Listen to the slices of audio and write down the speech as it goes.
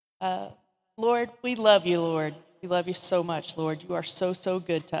Lord, we love you, Lord. We love you so much, Lord. You are so, so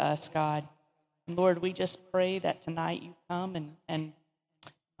good to us, God. And Lord, we just pray that tonight you come and I'm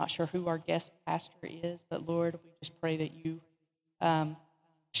not sure who our guest pastor is, but Lord, we just pray that you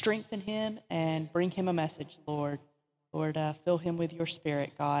strengthen him and bring him a message, Lord. Lord, fill him with your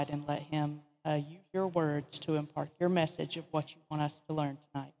spirit, God, and let him use your words to impart your message of what you want us to learn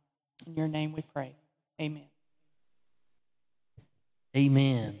tonight. In your name we pray. Amen.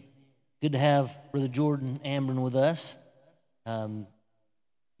 Amen. Good to have Brother Jordan Ambren with us. How many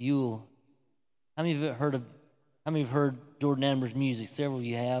of you have heard Jordan Ambren's music? Several of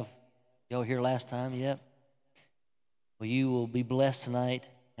you have. Y'all here last time? Yep. Well, you will be blessed tonight,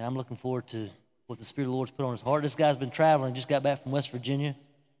 and I'm looking forward to what the Spirit of the Lord's put on his heart. This guy's been traveling, just got back from West Virginia.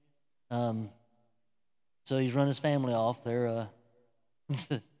 So he's run his family off. They're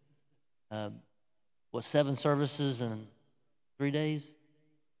 7 services in 3 days?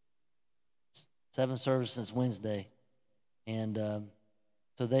 7 services since Wednesday. And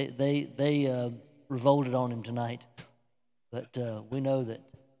so they revolted on him tonight. But we know that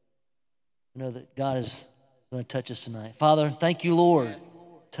God is going to touch us tonight. Father, thank you, Lord.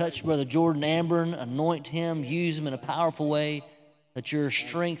 Touch Brother Jordan Ambren, anoint him, use him in a powerful way. Let your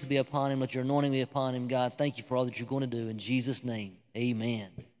strength be upon him, let your anointing be upon him, God. Thank you for all that you're going to do. In Jesus' name, amen.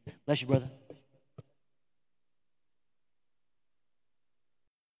 Bless you, brother.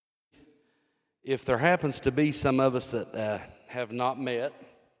 If there happens to be some of us that have not met,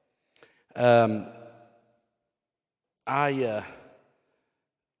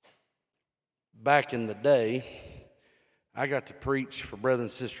 back in the day, I got to preach for Brother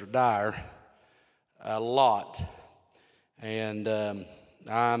and Sister Dyer a lot. And,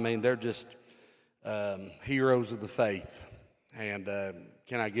 they're just heroes of the faith. And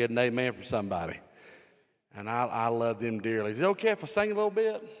can I get an amen from somebody? And I love them dearly. Is it okay if I sing a little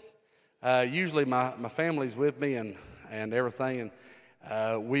bit? Usually my family's with me and everything.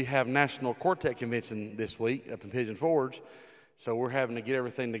 And we have National Quartet Convention this week up in Pigeon Forge. So we're having to get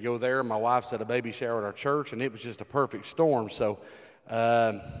everything to go there. My wife's at a baby shower at our church, and it was just a perfect storm. So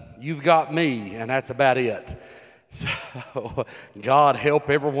you've got me, and that's about it. So God help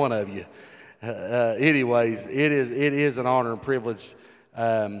every one of you. Anyways, it is an honor and privilege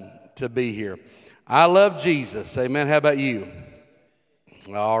to be here. I love Jesus. Amen. How about you?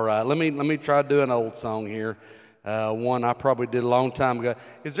 All right. Let me try to do an old song here. One I probably did a long time ago.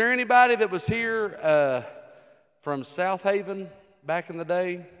 Is there anybody that was here from South Haven back in the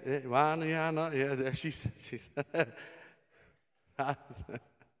day? Yeah, I know. Yeah, she's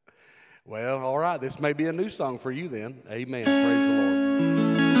Well, all right. This may be a new song for you then. Amen. Praise the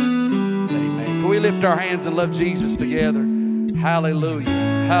Lord. Amen. Can we lift our hands and love Jesus together? Hallelujah.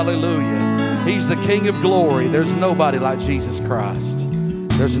 Hallelujah. He's the King of glory. There's nobody like Jesus Christ.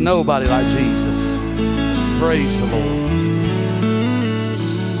 There's nobody like Jesus. Praise the Lord.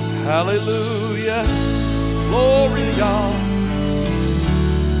 Hallelujah. Glory to God.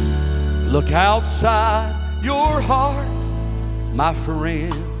 Look outside your heart, my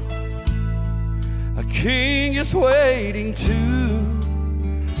friend. A king is waiting to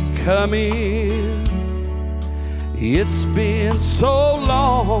come in. It's been so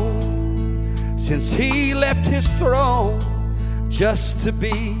long since he left his throne just to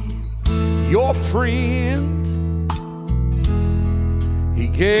be your friend. He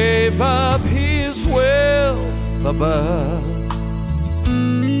gave up his wealth above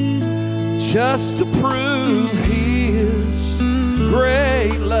just to prove his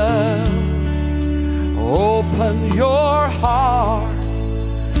great love. Open your heart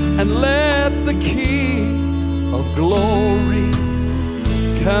and let the King of glory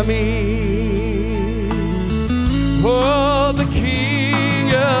come in. Oh, the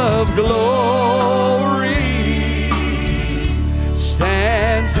King of glory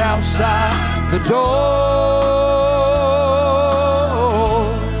stands outside the door.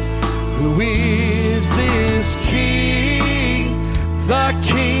 Who is this King? The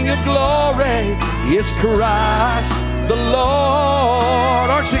King of glory is Christ the Lord.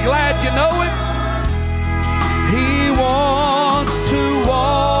 Aren't you glad you know him? He wants to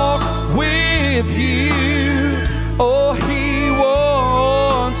walk with you. Oh, he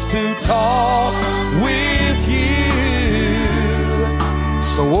wants to talk with you.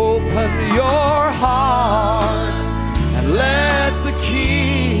 So open your heart and let the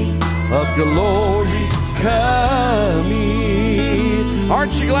King of glory come in.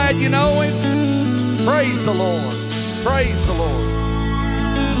 Aren't you glad you know him? Praise the Lord. Praise the Lord.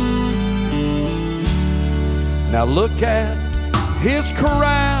 Now look at his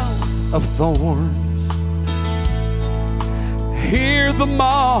crown of thorns. Hear the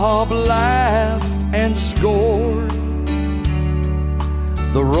mob laugh and scorn.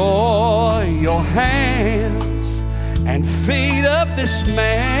 The royal hands and feet of this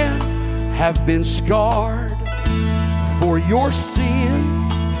man have been scarred for your sin.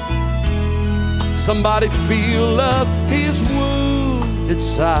 Somebody feel of his wounded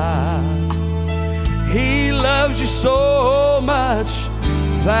side. He loves you so much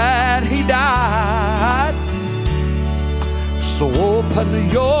that he died. So open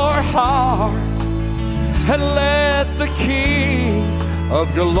your heart and let the King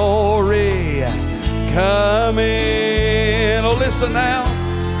of glory come in. Oh, listen now.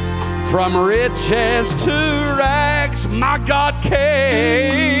 From riches to rags, my God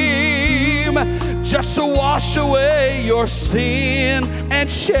came just to wash away your sin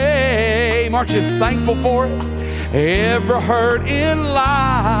and shame. Aren't you thankful for it? Every hurt in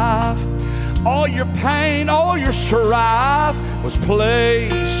life, all your pain, all your strife was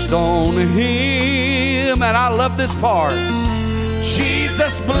placed on him. And I love this part.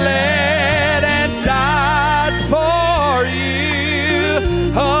 Jesus bled and died for you,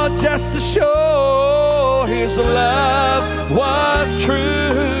 oh, just to show his love was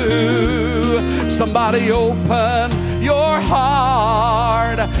true. Somebody open your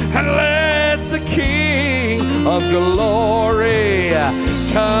heart and let the King of glory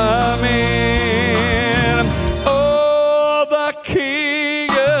come in. Oh, the King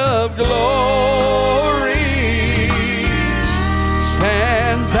of glory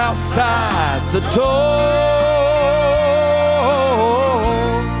stands outside the door.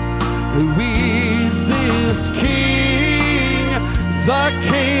 Who is this King? The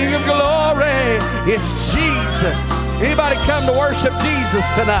King of glory is Jesus. Anybody come to worship Jesus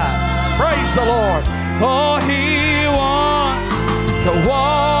tonight? Praise the Lord. Oh, he wants to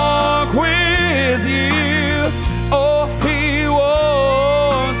walk with you. Oh, he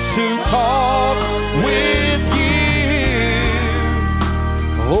wants to talk with you.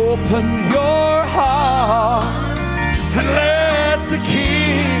 Open your heart and let the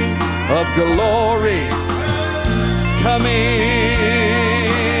King of glory come in.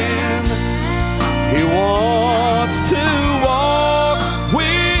 He wants to walk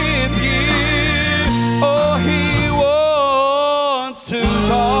with you. Oh, he wants to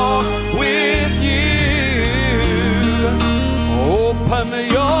talk with you. Open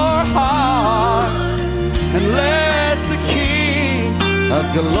your heart and let the King of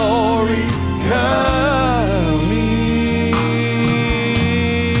glory come in.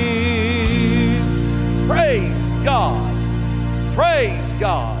 Praise God. Praise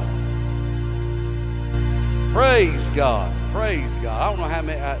God. Praise God. Praise God. I don't know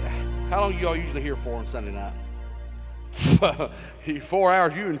how long you all usually here for on Sunday night? 4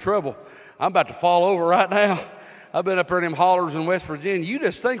 hours, you in trouble. I'm about to fall over right now. I've been up there in them hollers in West Virginia. You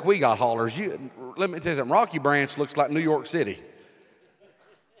just think we got hollers. Let me tell you something. Rocky Branch looks like New York City.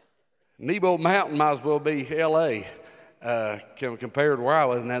 Nebo Mountain might as well be L.A. Compared to where I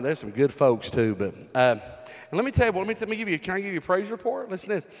was. Now, there's some good folks, too. But and let me tell you, can I give you a praise report? Listen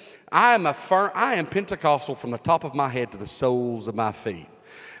to this. I am Pentecostal from the top of my head to the soles of my feet.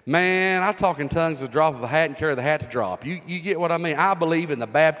 Man, I talk in tongues with the drop of a hat and carry the hat to drop. You get what I mean? I believe in the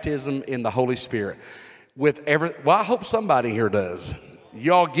baptism in the Holy Spirit. Well, I hope somebody here does.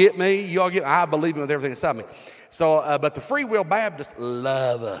 Y'all get me? I believe in with everything inside me. So, but the Free Will Baptists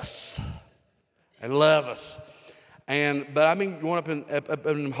love us. They love us. But I mean, going up in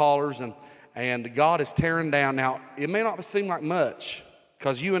them hollers, and God is tearing down. Now, it may not seem like much,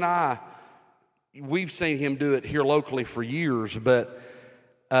 because you and I, we've seen him do it here locally for years, but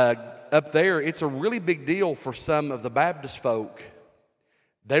up there, it's a really big deal for some of the Baptist folk.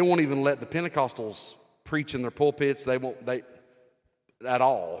 They won't even let the Pentecostals preach in their pulpits. They at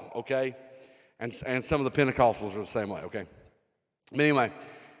all, okay? And some of the Pentecostals are the same way, okay? But anyway,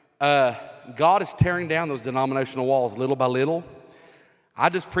 God is tearing down those denominational walls little by little. I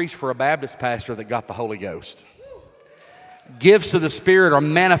just preached for a Baptist pastor that got the Holy Ghost. Gifts of the Spirit are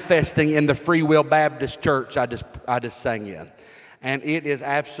manifesting in the Free Will Baptist Church I just sang in. And it is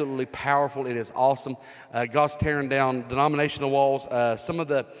absolutely powerful. It is awesome. God's tearing down denominational walls. Some of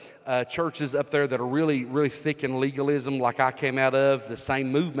the churches up there that are really, really thick in legalism, like I came out of, the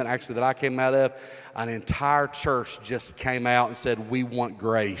same movement actually that I came out of, an entire church just came out and said, we want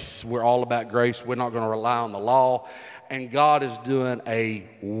grace. We're all about grace. We're not going to rely on the law. And God is doing a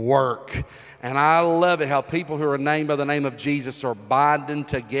work. And I love it how people who are named by the name of Jesus are binding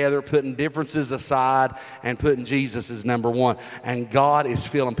together, putting differences aside, and putting Jesus as number one. And God is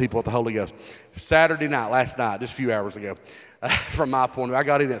filling people with the Holy Ghost. Saturday night, last night, just a few hours ago, from my point of view, I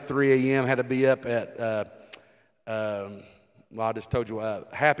got in at 3 a.m., had to be up at well, I just told you,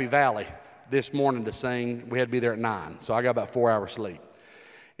 Happy Valley this morning to sing. We had to be there at 9, so I got about 4 hours sleep.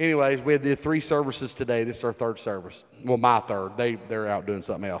 Anyways, we had 3 services today. This is our 3rd service. Well, my 3rd. They're out doing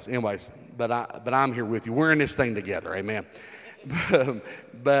something else. Anyways, but I'm here with you. We're in this thing together. Amen.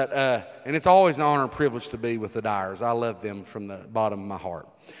 But and it's always an honor and privilege to be with the Dyers. I love them from the bottom of my heart.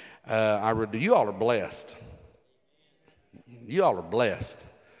 You all are blessed. You all are blessed.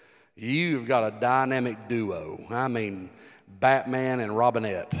 You've got a dynamic duo. I mean, Batman and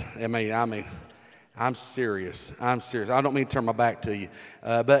Robinette. I mean, I'm serious. I don't mean to turn my back to you.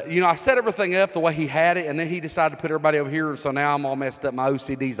 But, I set everything up the way he had it, and then he decided to put everybody over here, and so now I'm all messed up. My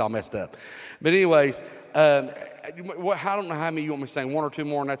OCD's all messed up. But anyways, I don't know how many you want me to sing. 1 or 2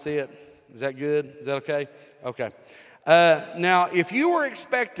 more, and that's it? Is that good? Is that okay? Okay. Now, if you were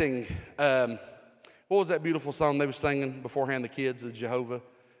expecting, what was that beautiful song they were singing beforehand, the kids, the Jehovah?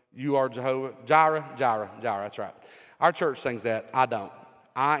 You are Jehovah. Jireh, that's right. Our church sings that. I don't.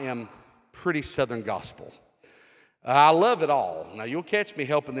 I am pretty Southern gospel. I love it all. Now, you'll catch me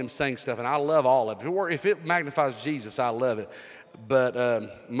helping them sing stuff, and I love all of it. If it magnifies Jesus, I love it. But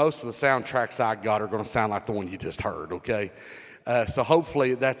most of the soundtracks I got are going to sound like the one you just heard, okay? So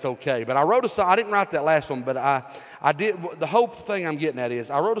hopefully that's okay. But I wrote a song. I didn't write that last one, but I did. The whole thing I'm getting at is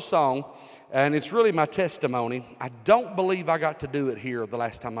I wrote a song, and it's really my testimony. I don't believe I got to do it here the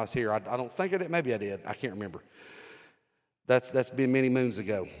last time I was here. I don't think I did. Maybe I did. I can't remember. That's been many moons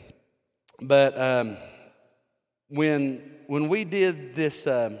ago. But when we did this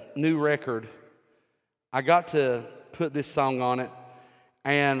new record, I got to put this song on it,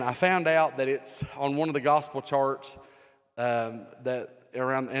 and I found out that it's on one of the gospel charts that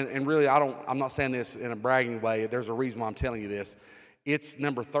around, and really I'm not saying this in a bragging way. There's a reason why I'm telling you this. It's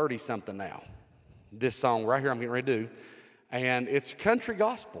number 30 something now. This song right here I'm getting ready to do, and it's country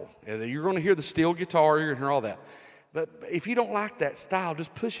gospel. And you're going to hear the steel guitar, you're going to hear all that. But if you don't like that style,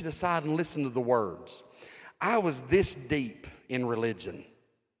 just push it aside and listen to the words. I was this deep in religion,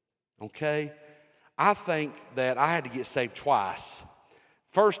 okay? I think that I had to get saved twice.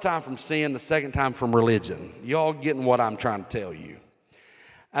 First time from sin, the second time from religion. Y'all getting what I'm trying to tell you.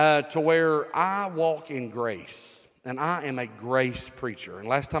 To where I walk in grace, and I am a grace preacher. And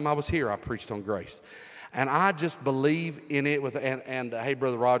last time I was here, I preached on grace. And I just believe in it. Hey,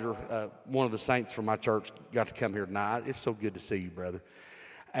 Brother Roger, one of the saints from my church got to come here tonight. It's so good to see you, brother.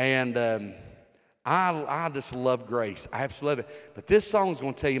 And I just love grace. I absolutely love it. But this song is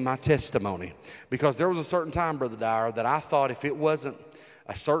going to tell you my testimony. Because there was a certain time, Brother Dyer, that I thought if it wasn't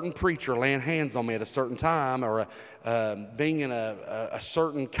a certain preacher laying hands on me at a certain time, or being in a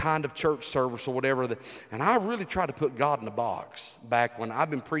certain kind of church service or whatever. And I really tried to put God in a box back when I've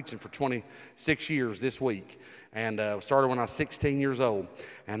been preaching for 26 years this week. And started when I was 16 years old.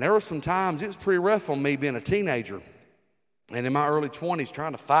 And there were some times it was pretty rough on me being a teenager. And in my early 20s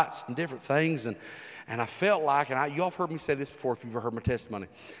trying to fight some different things. And I felt like, and y'all have heard me say this before if you've ever heard my testimony,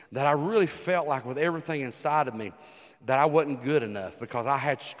 that I really felt like with everything inside of me, that I wasn't good enough because I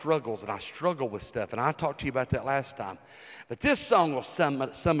had struggles and I struggled with stuff. And I talked to you about that last time. But this song will sum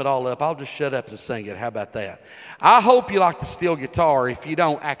it all up. I'll just shut up and sing it. How about that? I hope you like the steel guitar. If you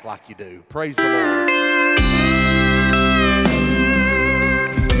don't, act like you do. Praise the Lord.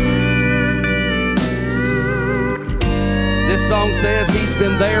 This song says he's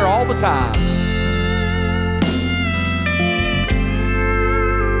been there all the time.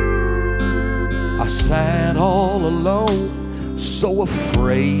 I sat all alone, so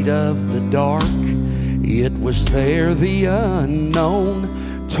afraid of the dark. It was there the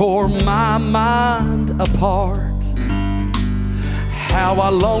unknown tore my mind apart. How I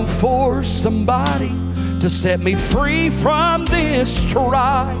longed for somebody to set me free from this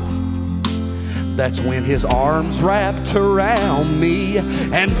strife. That's when his arms wrapped around me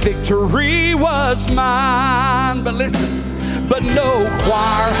and victory was mine. But listen. But no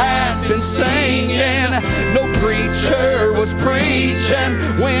choir had been singing, no preacher was preaching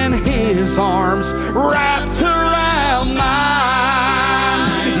when his arms wrapped around mine.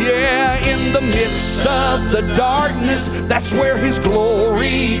 Yeah, in the midst of the darkness, that's where his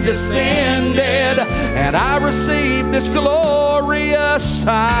glory descended, and I received this glorious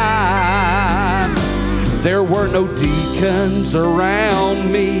sign. There were no deacons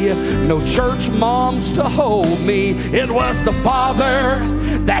around me, no church moms to hold me. It was the Father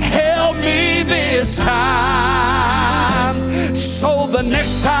that held me this time. So the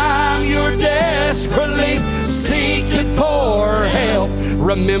next time you're desperately seeking for help,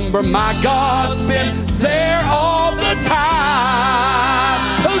 remember my God's been there all the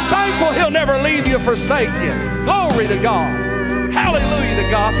time. Who's thankful he'll never leave you or forsake you? Glory to God. Hallelujah to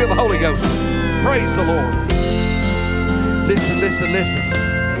God. I feel the Holy Ghost. Praise the Lord. Listen.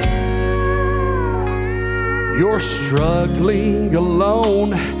 You're struggling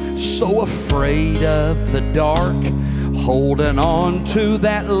alone, so afraid of the dark, holding on to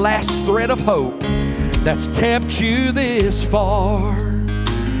that last thread of hope that's kept you this far.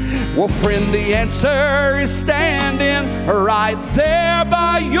 Well, friend, the answer is standing right there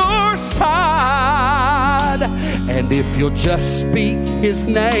by your side. And if you'll just speak His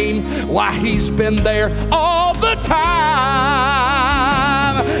name, why, He's been there all the time.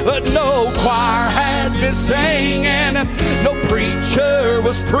 But no choir had been singing, no preacher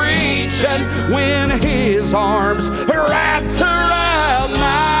was preaching when His arms wrapped around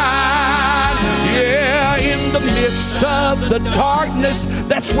mine. Yeah, in the midst of the darkness,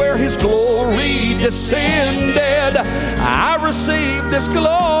 that's where His glory descended. I received this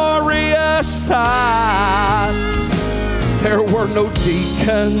glorious sign. There were no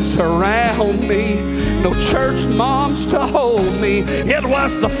deacons around me, no church moms to hold me. It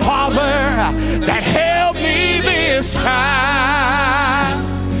was the Father that held me this time.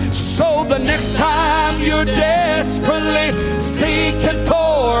 So the next time you're desperately seeking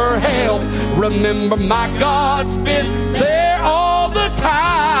for help, remember my God's been there all the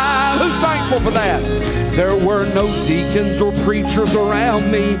time. Who's thankful for that? There were no deacons or preachers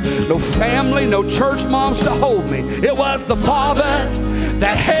around me, no family, no church moms to hold me. It was the Father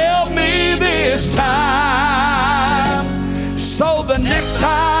that held me this time. So the next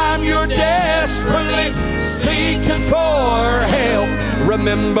time you're desperately seeking for help,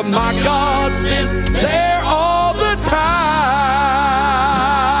 remember my God's been there all the time.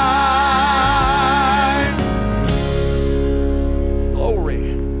 Glory.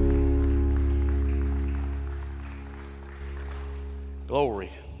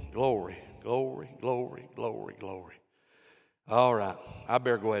 Glory, glory, glory, glory, glory, glory. All right, I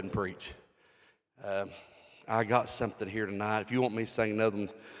better go ahead and preach. I got something here tonight. If you want me to sing another one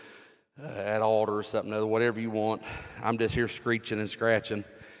at altar or something, whatever you want, I'm just here screeching and scratching.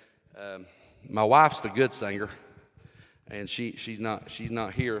 My wife's the good singer, and she's not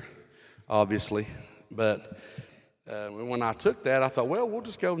here, obviously. But when I took that, I thought, well, we'll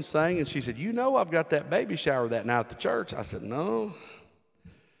just go and sing. And she said, you know, I've got that baby shower that night at the church. I said, no,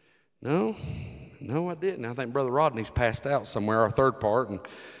 I didn't. I think Brother Rodney's passed out somewhere, our third part, and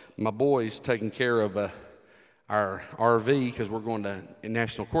my boy's taking care of our RV because we're going to a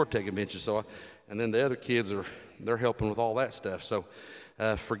National Quartet convention. And then the other kids they're helping with all that stuff. So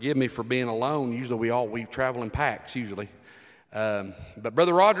forgive me for being alone. Usually we travel in packs usually. But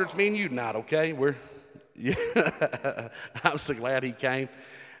Brother Roger, it's me and you tonight, okay? I'm so glad he came.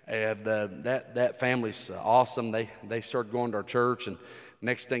 And that family's awesome. They started going to our church, and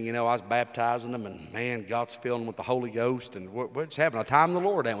next thing you know, I was baptizing them, and man, God's filling them with the Holy Ghost, and we're just having a time in the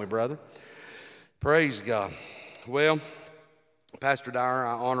Lord, ain't we, brother? Praise God. Well, Pastor Dyer,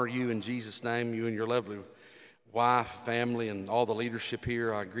 I honor you in Jesus' name, you and your lovely wife, family, and all the leadership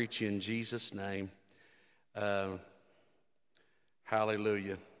here. I greet you in Jesus' name.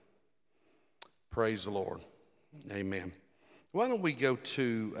 Hallelujah. Praise the Lord. Amen. Why don't we go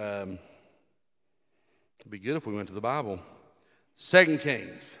to, it'd be good if we went to the Bible. 2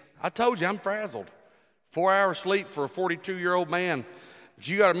 Kings. I told you I'm frazzled. 4 hours sleep for a 42-year-old man. But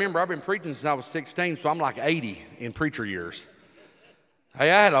you got to remember, I've been preaching since I was 16, so I'm like 80 in preacher years.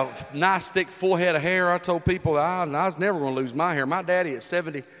 Hey, I had a nice, thick, full head of hair. I told people I was never going to lose my hair. My daddy at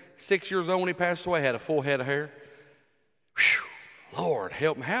 76 years old when he passed away had a full head of hair. Whew, Lord,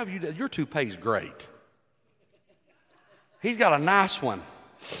 help me. How have you done? Your toupee's great. He's got a nice one.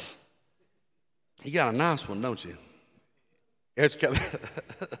 You got a nice one, don't you? It's coming.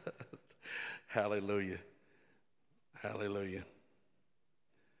 Hallelujah. Hallelujah.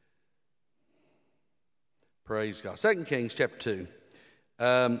 Praise God. 2 Kings chapter 2.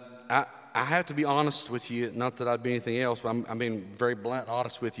 I have to be honest with you, not that I'd be anything else, but I'm being very blunt,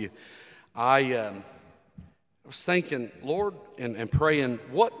 honest with you. I was thinking, Lord, and praying,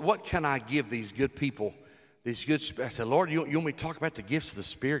 what can I give these good people? I said, Lord, you want me to talk about the gifts of the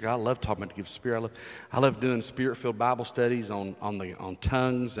Spirit? I love talking about the gifts of the Spirit. I love doing Spirit-filled Bible studies on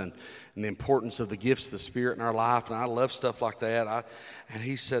tongues and the importance of the gifts of the Spirit in our life, and I love stuff like that. And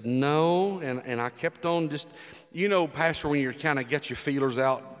he said, no, and I kept on just, Pastor, when you kind of get your feelers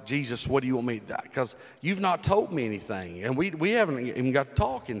out, Jesus, what do you want me to do? Because you've not told me anything, and we haven't even got to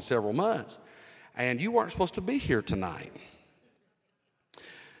talk in several months, and you weren't supposed to be here tonight.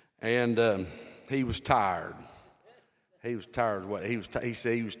 And he was tired. He was tired. He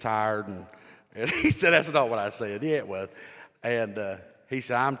said he was tired, and he said that's not what I said. Yeah, it was. And he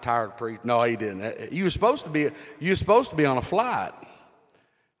said I'm tired of preaching. No, he didn't. You were supposed to be on a flight,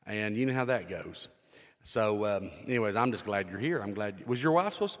 and you know how that goes. So, anyways, I'm just glad you're here. I'm glad. Was your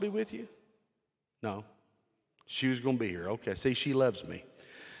wife supposed to be with you? No. She was going to be here. Okay. See, she loves me.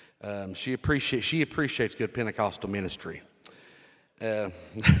 She appreciates good Pentecostal ministry.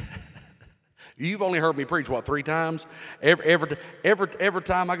 You've only heard me preach, 3 times? Every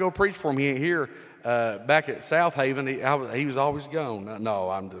time I go preach for him, he ain't here. Back at South Haven, he was always gone. No,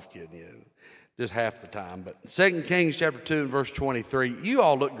 I'm just kidding you. Just half the time. But 2 Kings chapter 2 and verse 23, you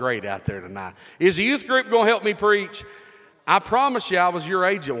all look great out there tonight. Is the youth group going to help me preach? I promise you I was your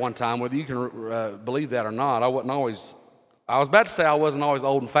age at one time, whether you can believe that or not. I was about to say I wasn't always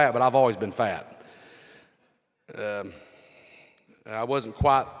old and fat, but I've always been fat. I wasn't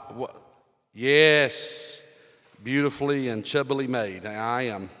quite, yes, beautifully and chubbily made. I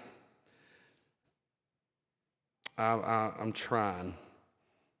am. I'm trying.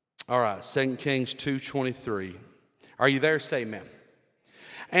 All right, 2 Kings 2:23. Are you there? Say amen.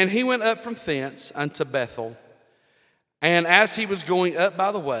 And he went up from thence unto Bethel, and as he was going up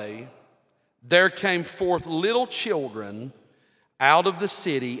by the way, there came forth little children out of the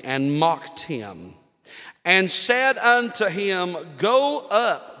city and mocked him, and said unto him, Go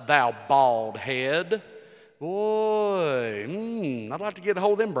up, thou bald head. Boy, I'd like to get a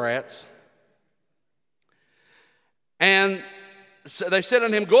hold of them brats. And so they said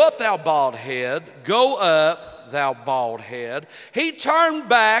unto him, Go up, thou bald head. Go up, thou bald head. He turned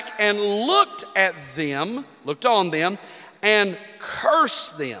back and looked on them, and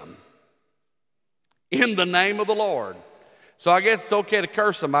cursed them in the name of the Lord. So I guess it's okay to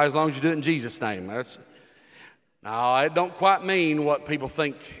curse somebody as long as you do it in Jesus' name. No, it don't quite mean what people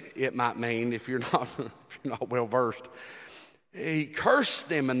think it might mean if you're not well versed. He cursed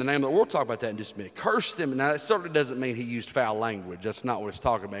them in the name of the Lord. We'll talk about that in just a minute. Cursed them. Now, it certainly doesn't mean he used foul language. That's not what it's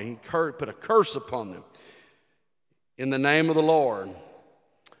talking about. He put a curse upon them in the name of the Lord.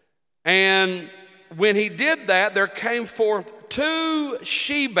 And when he did that, there came forth 2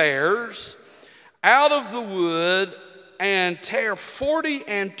 she-bears out of the wood and tear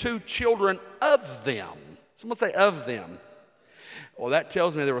 42 children of them. Someone say of them. Well, that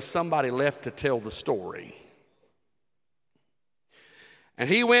tells me there was somebody left to tell the story. And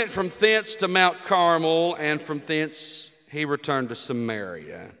he went from thence to Mount Carmel, and from thence he returned to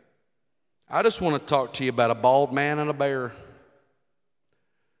Samaria. I just want to talk to you about a bald man and a bear.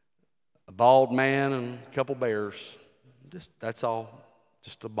 A bald man and a couple bears. That's all.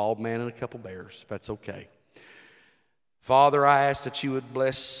 Just a bald man and a couple bears, if that's okay. Father, I ask that you would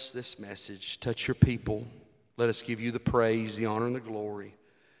bless this message, touch your people. Let us give you the praise, the honor, and the glory.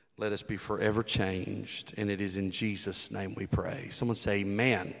 Let us be forever changed, and it is in Jesus' name we pray. Someone say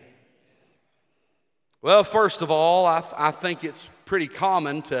amen. Well, first of all, I think it's pretty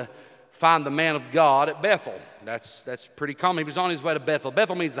common to find the man of God at Bethel. That's pretty common. He was on his way to Bethel.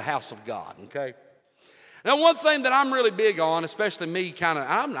 Bethel means the house of God, okay? Now, one thing that I'm really big on, especially me,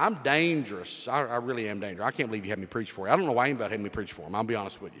 I'm dangerous. I really am dangerous. I can't believe you had me preach for you. I don't know why anybody had me preach for him. I'll be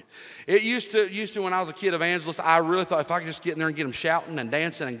honest with you. It used to when I was a kid evangelist, I really thought if I could just get in there and get them shouting and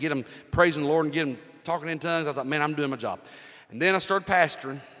dancing and get them praising the Lord and get them talking in tongues, I thought, man, I'm doing my job. And then I started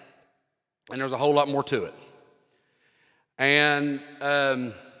pastoring, and there's a whole lot more to it. And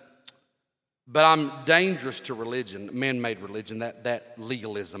but I'm dangerous to religion, man-made religion, that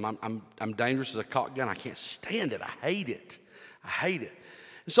legalism. I'm dangerous as a cock gun. I can't stand it. I hate it.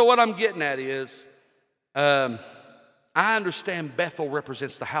 And so what I'm getting at is, I understand Bethel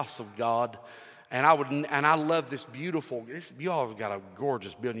represents the house of God, and I love this beautiful. You all have got a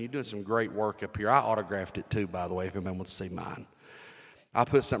gorgeous building. You're doing some great work up here. I autographed it too, by the way, if anyone wants to see mine. I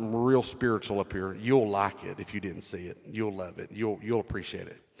put something real spiritual up here. You'll like it if you didn't see it. You'll love it. You'll appreciate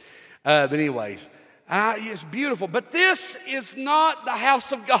it. But anyways, it's beautiful. But this is not the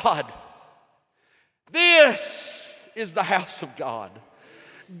house of God. This is the house of God.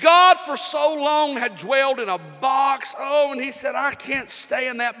 God for so long had dwelled in a box. Oh, and he said, I can't stay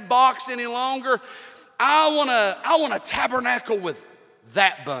in that box any longer. I want to tabernacle with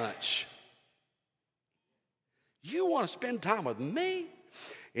that bunch. You want to spend time with me?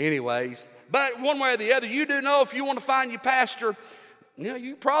 Anyways, but one way or the other, you do know if you want to find your pastor,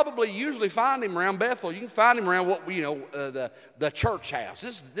 you probably usually find him around Bethel. You can find him around the church house.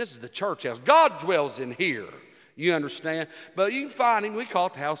 This is the church house. God dwells in here. You understand? But you can find him. We call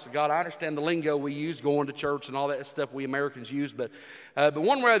it the house of God. I understand the lingo we use, going to church and all that stuff we Americans use. But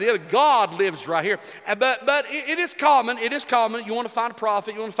one way or the other, God lives right here. But it is common. It is common. You want to find a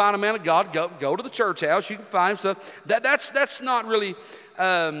prophet. You want to find a man of God. Go to the church house. You can find him. So that's not really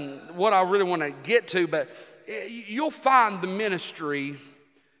what I really want to get to. But you'll find the ministry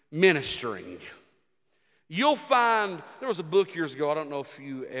ministering. You'll find, there was a book years ago, I don't know if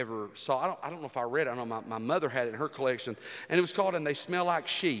you ever saw, I don't know if I read it, I don't know, my mother had it in her collection, and it was called And They Smell Like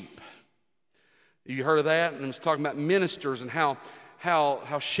Sheep. You heard of that? And it was talking about ministers and how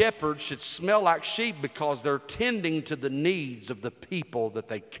shepherds should smell like sheep because they're tending to the needs of the people that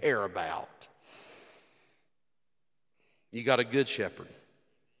they care about. You got a good shepherd.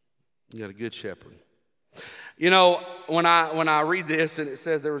 You got a good shepherd. You know, when I read this and it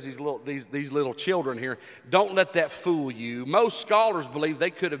says there was these little children here, don't let that fool you. Most scholars believe they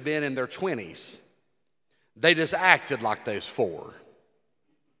could have been in their 20s. They just acted like they was 4.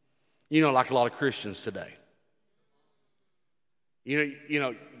 You know, like a lot of Christians today. You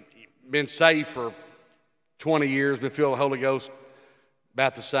know, been saved for 20 years, been filled with the Holy Ghost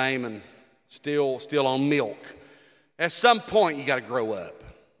about the same, and still on milk. At some point, you got to grow up.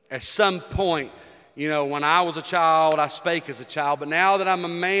 At some point, you know, when I was a child, I spake as a child, but now that I'm a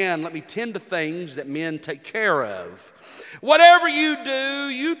man, let me tend to things that men take care of. Whatever you do,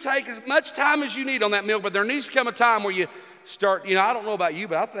 you take as much time as you need on that milk, but there needs to come a time where you start, you know, I don't know about you,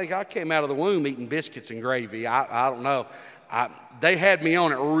 but I think I came out of the womb eating biscuits and gravy. I don't know. They had me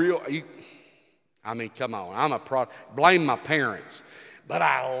on it real. I mean, come on. I'm a product. Blame my parents. But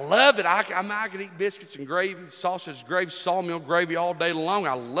I love it. I could eat biscuits and gravy, sausage gravy, sawmill gravy all day long.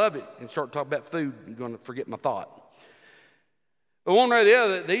 I love it. And start talking about food, I'm going to forget my thought. But one way or the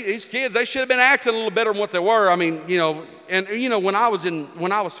other, these kids, they should have been acting a little better than what they were. I mean, you know, and you know, when I was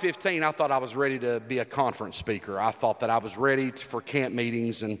 15, I thought I was ready to be a conference speaker. I thought that I was ready for camp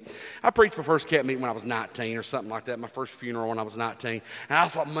meetings, and I preached my first camp meeting when I was 19 or something like that. My first funeral when I was 19, and I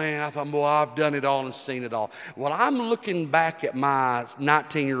thought, boy, I've done it all and seen it all. Well, I'm looking back at my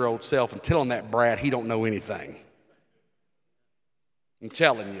 19-year-old self and telling that brat he don't know anything. I'm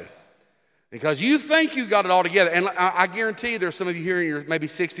telling you. Because you think you got it all together. And I guarantee there's some of you here in your maybe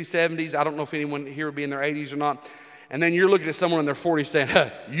 60s, 70s. I don't know if anyone here would be in their 80s or not. And then you're looking at someone in their 40s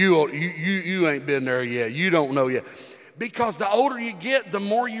saying, you ain't been there yet. You don't know yet. Because the older you get, the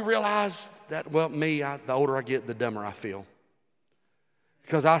more you realize that, well, the older I get, the dumber I feel.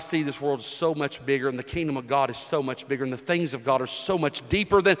 Because I see this world is so much bigger, and the kingdom of God is so much bigger, and the things of God are so much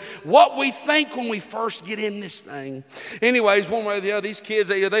deeper than what we think when we first get in this thing. Anyways, one way or the other, these kids,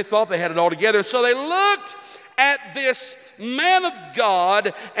 they thought they had it all together. So they looked at this man of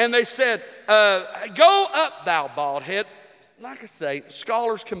God, and they said, go up, thou bald head. Like I say,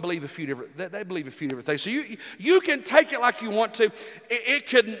 scholars can believe they believe a few different things. So you can take it like you want to. It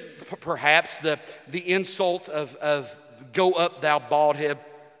could, perhaps, the insult of go up, thou bald head.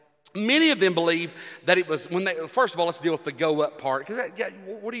 Many of them believe that it was first of all, let's deal with the go up part.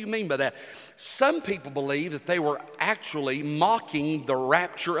 What do you mean by that? Some people believe that they were actually mocking the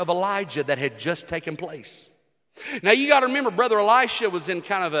rapture of Elijah that had just taken place. Now you got to remember, Brother Elisha was in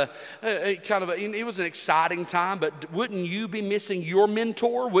it was an exciting time, but wouldn't you be missing your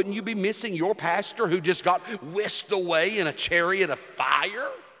mentor? Wouldn't you be missing your pastor who just got whisked away in a chariot of fire?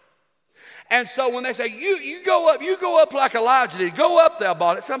 And so when they say, you go up like Elijah did, go up thou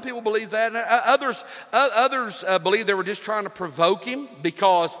bald head. Some people believe that. Others believe they were just trying to provoke him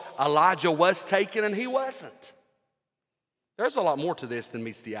because Elijah was taken and he wasn't. There's a lot more to this than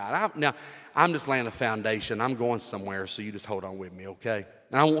meets the eye. Now, I'm just laying a foundation. I'm going somewhere, so you just hold on with me, okay?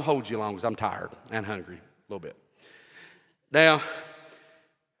 And I won't hold you long because I'm tired and hungry a little bit. Now,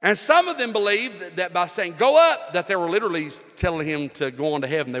 and some of them believed that by saying, go up, that they were literally telling him to go on to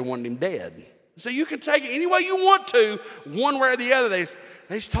heaven. They wanted him dead. So you can take it any way you want to, one way or the other.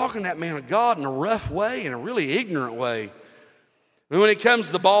 They's talking to that man of God in a rough way, in a really ignorant way. And when it comes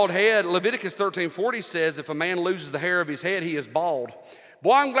to the bald head, Leviticus 13:40 says, if a man loses the hair of his head, he is bald.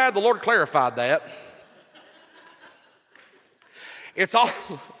 Boy, I'm glad the Lord clarified that. It's all,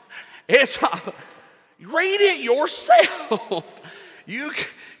 read it yourself. You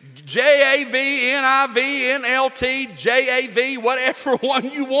J-A-V, N-I-V, N-L-T, J-A-V, whatever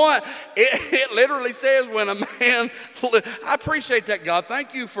one you want. It literally says when a man, I appreciate that, God.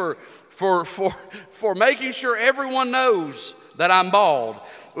 Thank you for making sure everyone knows that I'm bald.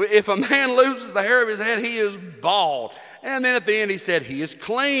 If a man loses the hair of his head, he is bald. And then at the end he said, he is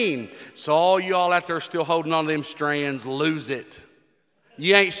clean. So all y'all out there still holding on to them strands, lose it.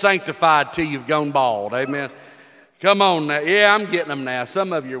 You ain't sanctified till you've gone bald. Amen. Come on now. Yeah, I'm getting them now.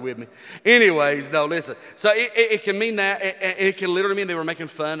 Some of you are with me. Anyways, no, listen. So it can mean that. It can literally mean they were making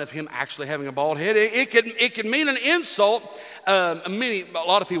fun of him actually having a bald head. It can mean an insult. A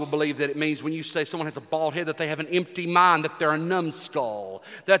lot of people believe that it means when you say someone has a bald head that they have an empty mind, that they're a numbskull,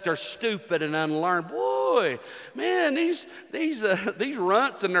 that they're stupid and unlearned. Boy, man, these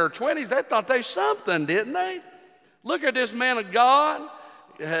runts in their 20s, they thought they something, didn't they? Look at this man of God.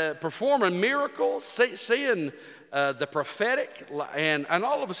 performing miracles, seeing the prophetic, and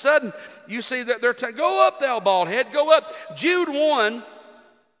all of a sudden you see that they're saying, go up thou bald head, go up. Jude 1,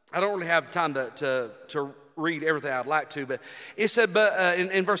 I don't really have time to read everything I'd like to, but it said, but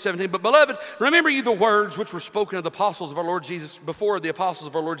in verse 17, but beloved, remember you the words which were spoken of the apostles of our Lord Jesus, before the apostles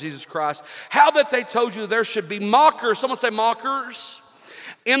of our Lord Jesus Christ, how that they told you there should be mockers, someone say mockers,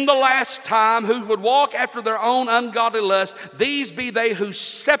 in the last time, who would walk after their own ungodly lust. These be they who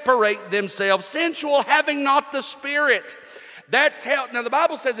separate themselves, sensual, having not the Spirit. Now the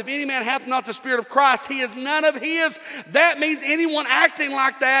Bible says, if any man hath not the Spirit of Christ, he is none of his. That means anyone acting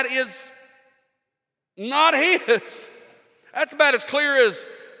like that is not his. That's about as clear as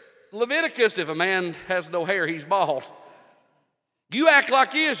Leviticus. If a man has no hair, he's bald. You act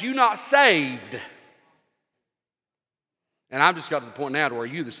like his, you not saved. And I've just got to the point now to where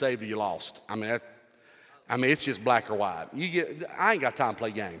you the saved or you lost. I mean, it's just black or white. I ain't got time to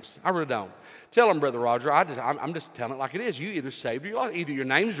play games. I really don't. Tell them, Brother Roger, I'm just telling it like it is. You either saved or you lost. Either your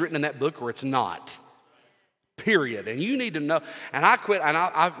name's written in that book or it's not. Period. And you need to know. And I quit, and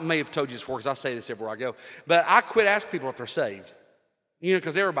I may have told you this before because I say this everywhere I go, but I quit asking people if they're saved. You know,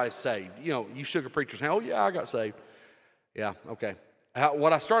 because everybody's saved. You know, you sugar preachers say, oh, yeah, I got saved. Yeah, okay.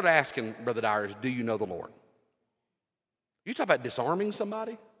 What I started asking, Brother Dyer, is, do you know the Lord? You talk about disarming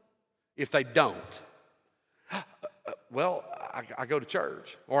somebody? If they don't, well, I go to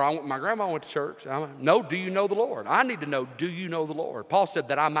church. Or my grandma went to church. No, do you know the Lord? I need to know, do you know the Lord? Paul said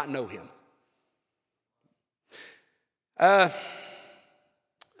that I might know him.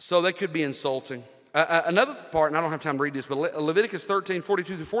 So they could be insulting. Another part, and I don't have time to read this, but Leviticus 13,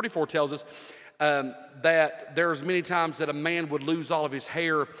 42 through 44 tells us that there's many times that a man would lose all of his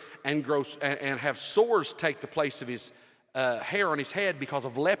hair and have sores take the place of his hair on his head because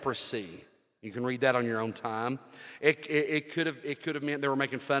of leprosy. You can read that on your own time. It could have meant they were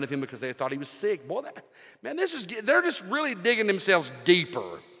making fun of him because they thought he was sick. Boy, they're just really digging themselves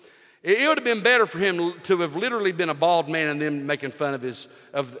deeper. It would have been better for him to have literally been a bald man and then making fun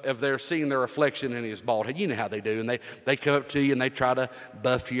of their seeing their reflection in his bald head. You know how they do, and they come up to you and they try to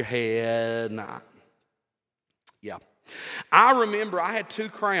buff your head. Yeah. I remember I had 2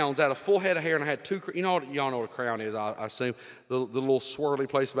 crowns. I had a full head of hair, and I had 2. Y'all know what a crown is, I assume. The little swirly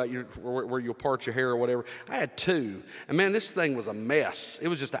place about you where you'll part your hair or whatever. I had 2. And man, this thing was a mess. It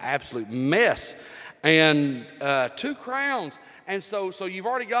was just an absolute mess. And 2 crowns. And so you've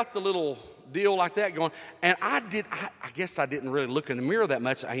already got the little deal like that going. And I guess I didn't really look in the mirror that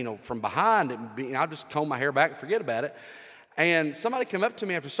much, from behind. I just comb my hair back and forget about it. And somebody came up to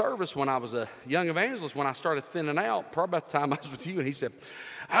me after service when I was a young evangelist, when I started thinning out, probably about the time I was with you, and he said,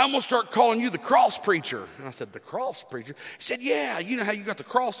 I'm going to start calling you the cross preacher. And I said, the cross preacher? He said, yeah, you know how you got the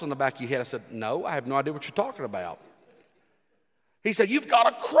cross on the back of your head? I said, no, I have no idea what you're talking about. He said, you've got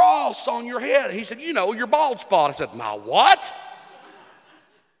a cross on your head. He said, your bald spot. I said, my what?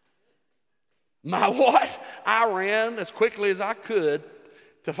 My what? I ran as quickly as I could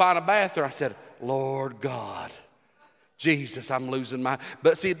to find a bathroom. I said, Lord God, Jesus, I'm losing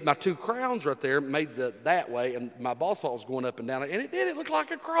but see, my 2 crowns right there made that way, and my bald spot was going up and down, and it looked like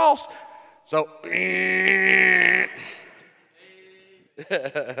a cross. So,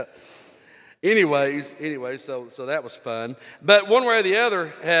 anyways, so that was fun. But one way or the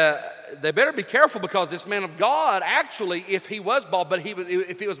other, they better be careful, because this man of God, actually, if he was bald, but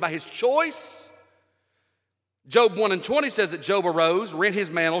if it was by his choice, Job 1:20 says that Job arose, rent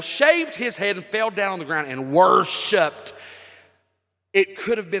his mantle, shaved his head, and fell down on the ground and worshiped. It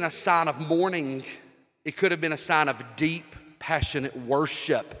could have been a sign of mourning. It could have been a sign of deep, passionate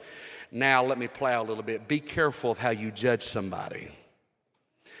worship. Now, let me plow a little bit. Be careful of how you judge somebody,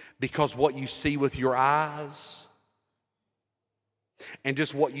 because what you see with your eyes and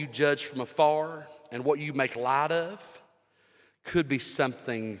just what you judge from afar and what you make light of could be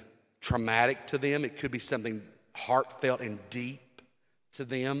something traumatic to them. It could be something heartfelt and deep to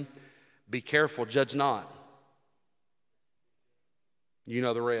them. Be careful, judge not. You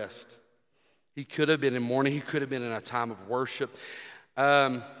know the rest. He could have been in mourning. He could have been in a time of worship.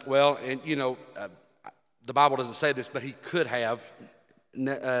 The Bible doesn't say this, but he could have.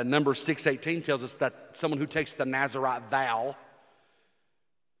 Numbers 6:18 tells us that someone who takes the Nazirite vow,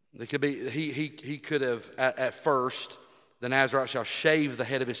 it could be he could have at first. The Nazirite shall shave the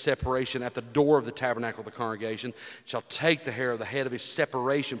head of his separation at the door of the tabernacle of the congregation, shall take the hair of the head of his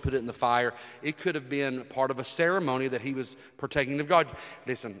separation, put it in the fire. It could have been part of a ceremony that he was partaking of God.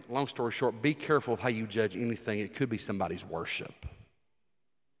 Listen, long story short, be careful of how you judge anything. It could be somebody's worship.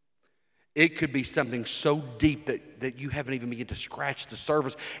 It could be something so deep that you haven't even begun to scratch the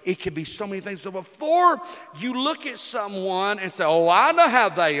surface. It could be so many things. So before you look at someone and say, oh, I know how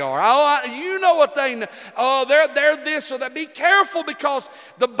they are. Oh, you know what they know. Oh, they're this or that. Be careful, because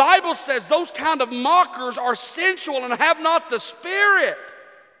the Bible says those kind of mockers are sensual and have not the Spirit.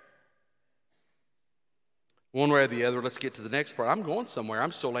 One way or the other, let's get to the next part. I'm going somewhere.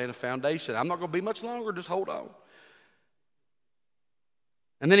 I'm still laying a foundation. I'm not going to be much longer. Just hold on.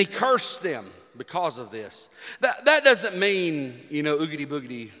 And then he cursed them because of this. That doesn't mean, oogity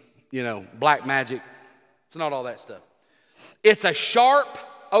boogity, black magic. It's not all that stuff. It's a sharp,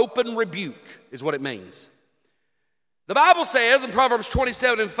 open rebuke is what it means. The Bible says in Proverbs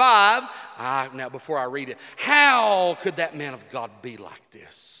 27:5, now before I read it, how could that man of God be like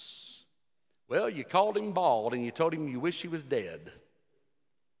this? Well, you called him bald and you told him you wish he was dead.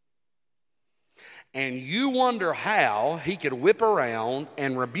 And you wonder how he could whip around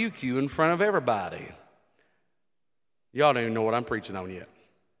and rebuke you in front of everybody. Y'all don't even know what I'm preaching on yet.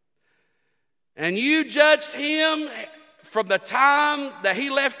 And you judged him from the time that he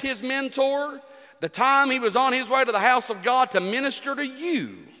left his mentor, the time he was on his way to the house of God to minister to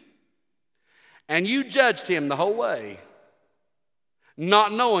you. And you judged him the whole way,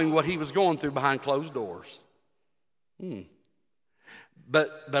 not knowing what he was going through behind closed doors.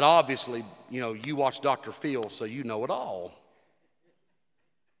 But obviously, you watch Dr. Phil, so you know it all.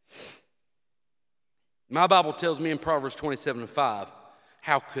 My Bible tells me in Proverbs 27:5,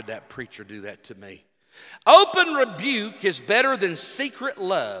 how could that preacher do that to me? Open rebuke is better than secret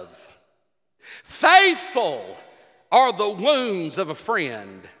love. Faithful are the wounds of a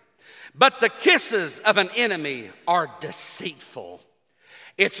friend, but the kisses of an enemy are deceitful.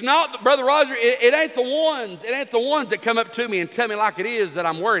 It's not, Brother Roger, it ain't the ones that come up to me and tell me like it is that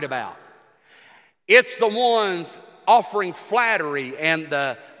I'm worried about. It's the ones offering flattery and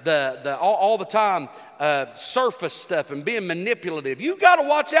all the time surface stuff and being manipulative. You got to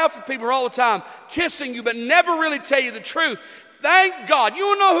watch out for people all the time kissing you but never really tell you the truth. Thank God.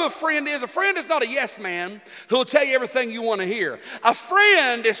 You know who a friend is? A friend is not a yes man who will tell you everything you want to hear. A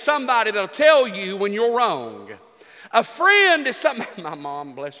friend is somebody that will tell you when you're wrong. A friend is something. My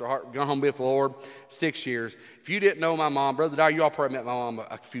mom, bless her heart, gone home with the Lord 6 years. If you didn't know my mom, Brother Dyer, you all probably met my mom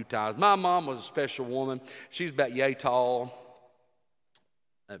a few times. My mom was a special woman. She's about yay tall.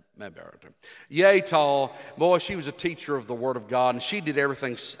 Maybe right there. Yay tall. Boy, she was a teacher of the Word of God, and she did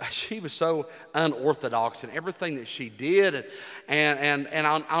everything. She was so unorthodox in everything that she did. And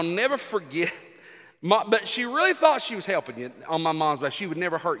I'll never forget. But she really thought she was helping you on my mom's back. She would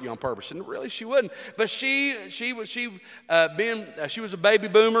never hurt you on purpose, and really she wouldn't. But she was a baby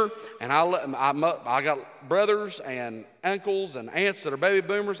boomer, and I got brothers and uncles and aunts that are baby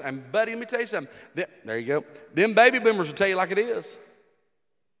boomers. And buddy, let me tell you something. There you go. Them baby boomers will tell you like it is.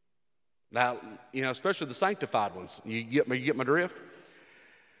 Now, especially the sanctified ones. You get my drift.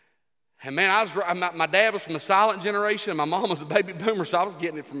 And man, my dad was from the silent generation, and my mom was a baby boomer, so I was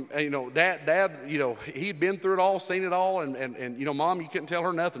getting it from, Dad, he'd been through it all, seen it all, and Mom, you couldn't tell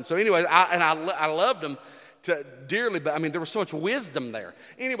her nothing. So anyway, I loved them dearly, but there was so much wisdom there.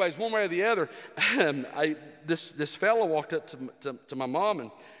 Anyways, one way or the other, this fellow walked up to my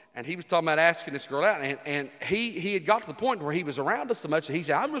mom, and he was talking about asking this girl out, and he had got to the point where he was around us so much that he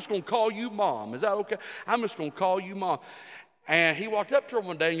said, I'm just going to call you Mom. Is that okay? I'm just going to call you Mom. And he walked up to her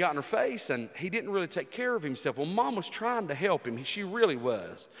one day and got in her face, and he didn't really take care of himself. Well, Mom was trying to help him. She really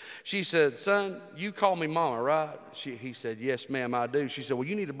was. She said, son, you call me Mama, right? He said, yes, ma'am, I do. She said, well,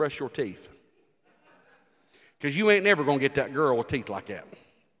 you need to brush your teeth, because you ain't never going to get that girl with teeth like that.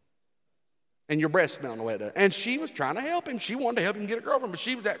 And your breath smelling the way it does. And she was trying to help him. She wanted to help him get a girlfriend, but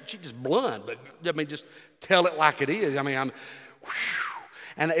she just blunt. But just tell it like it is.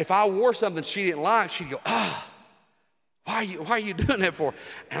 And if I wore something she didn't like, she'd go, why are you doing that for?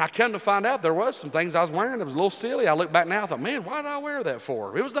 And I come to find out there was some things I was wearing that was a little silly. I look back now, I thought, man, why did I wear that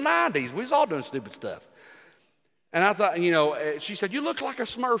for? It was the 90s. We was all doing stupid stuff. And I thought, she said, you look like a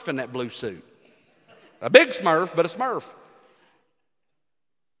Smurf in that blue suit. A big Smurf, but a Smurf.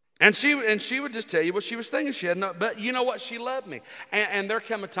 And she would just tell you what she was thinking. She had no, but you know what? She loved me. And there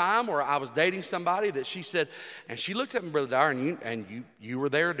came a time where I was dating somebody that she said, and she looked at me, Brother Dyer, and you were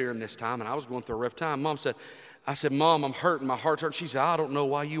there during this time, and I was going through a rough time. I said, Mom, I'm hurting. My heart's hurting. She said, I don't know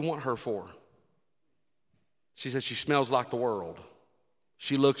why you want her for. She said, she smells like the world.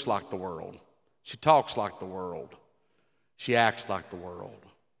 She looks like the world. She talks like the world. She acts like the world.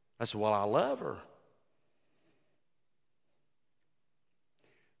 I said, well, I love her.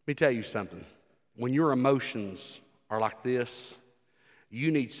 Let me tell you something. When your emotions are like this,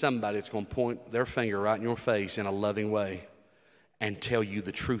 you need somebody that's going to point their finger right in your face in a loving way and tell you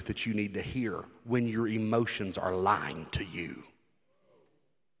the truth that you need to hear when your emotions are lying to you.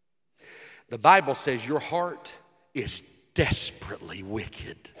 The Bible says your heart is desperately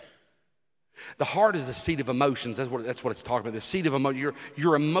wicked. The heart is the seat of emotions. That's what it's talking about. The seat of emotion.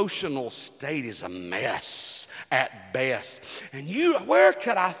 Your emotional state is a mess at best. And where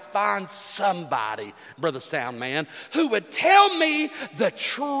could I find somebody, Brother Soundman, who would tell me the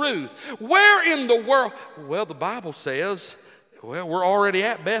truth? Where in the world? Well, the Bible says, well, we're already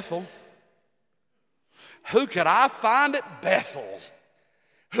at Bethel. Who could I find at Bethel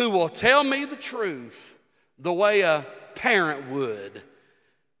who will tell me the truth the way a parent would?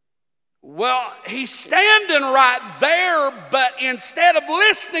 Well, he's standing right there, but instead of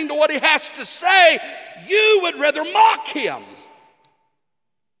listening to what he has to say, you would rather mock him.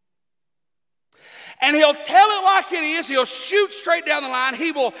 And he'll tell it like it is. He'll shoot straight down the line.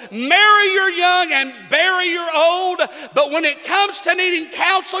 He will marry your young and bury your old. But when it comes to needing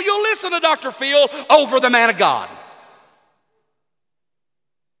counsel, you'll listen to Dr. Phil over the man of God.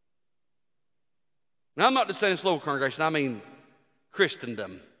 Now, I'm not just saying this little congregation. I mean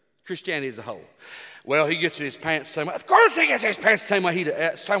Christendom. Christianity as a whole. Well, he gets in his pants the same way. Of course he gets in his pants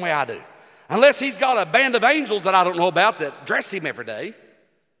the same way I do. Unless he's got a band of angels that I don't know about that dress him every day.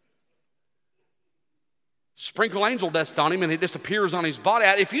 Sprinkle angel dust on him and it just appears on his body.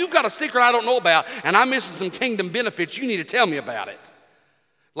 If you've got a secret I don't know about and I'm missing some kingdom benefits, you need to tell me about it.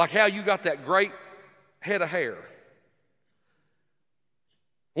 Like how you got that great head of hair.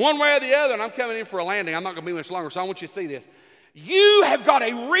 One way or the other, and I'm coming in for a landing. I'm not going to be much longer, so I want you to see this. You have got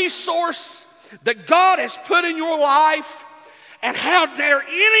a resource that God has put in your life, and how dare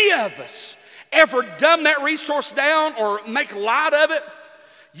any of us ever dumb that resource down or make light of it?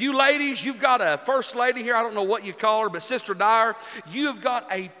 You ladies, you've got a first lady here. I don't know what you call her, but Sister Dyer, you've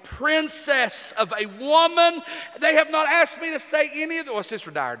got a princess of a woman. They have not asked me to say any of it. Well,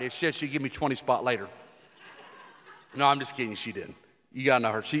 Sister Dyer did. She said she'd give me 20 spot later. No, I'm just kidding. She didn't. You got to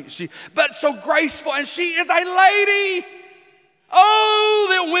know her. But so graceful, and she is a lady. Oh,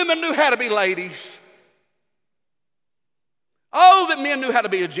 that women knew how to be ladies. Oh, that men knew how to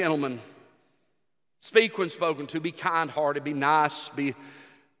be a gentleman. Speak when spoken to. Be kind-hearted. Be nice.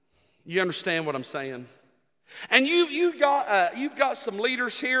 You understand what I'm saying? And you've got some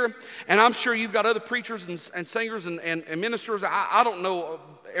leaders here, and I'm sure you've got other preachers and singers and ministers. I don't know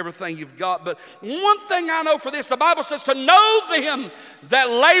everything you've got, but one thing I know for this, the Bible says to know them that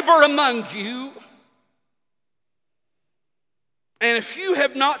labor among you. And if you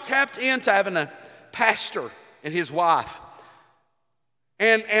have not tapped into having a pastor and his wife,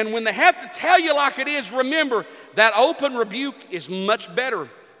 and when they have to tell you like it is, remember that open rebuke is much better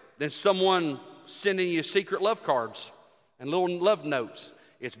than someone sending you secret love cards and little love notes.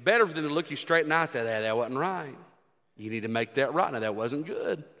 It's better for them to look you straight in the eye and say, that wasn't right. You need to make that right. Now, that wasn't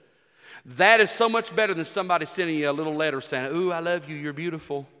good. That is so much better than somebody sending you a little letter saying, ooh, I love you, you're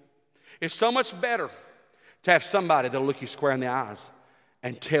beautiful. It's so much better to have somebody that'll look you square in the eyes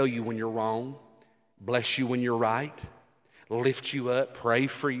and tell you when you're wrong, bless you when you're right, lift you up, pray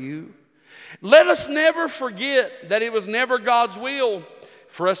for you. Let us never forget that it was never God's will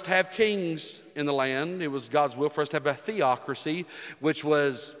for us to have kings in the land. It was God's will for us to have a theocracy, which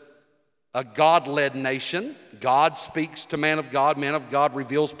was a God-led nation. God speaks to man of God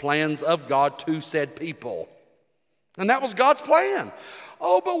reveals plans of God to said people. And that was God's plan.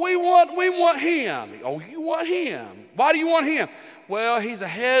 Oh, but we want him. Oh, you want him. Why do you want him? Well, he's a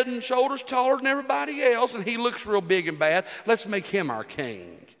head and shoulders taller than everybody else, and he looks real big and bad. Let's make him our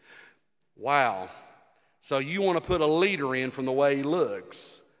king. Wow. So you want to put a leader in from the way he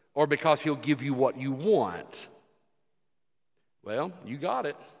looks, or because he'll give you what you want. Well, you got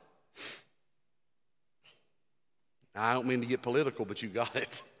it. I don't mean to get political, but you got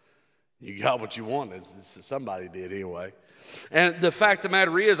it. You got what you wanted. Somebody did anyway. And the fact of the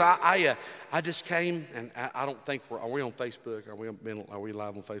matter is, I just came, and I don't think are we on Facebook? Are we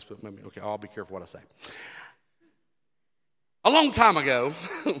live on Facebook? Maybe. Okay, I'll be careful what I say. A long time ago,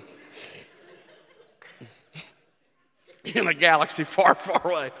 in a galaxy far, far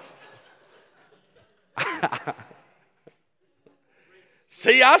away.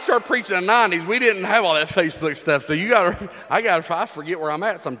 See, I started preaching in the 90s. We didn't have all that Facebook stuff, so I forget where I'm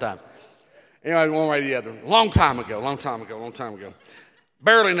at sometimes. Anyway, one way or the other. Long time ago.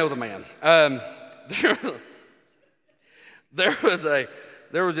 Barely know the man.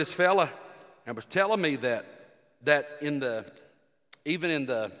 There was this fella and was telling me that even in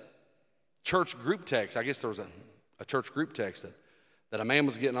the church group text, I guess there was a church group text that a man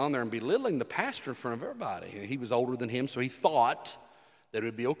was getting on there and belittling the pastor in front of everybody. And he was older than him, so he thought that it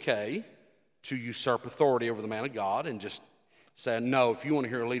would be okay to usurp authority over the man of God and just saying, no, if you want to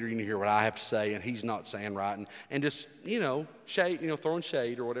hear a leader, you need to hear what I have to say, and he's not saying right, and just, shade, throwing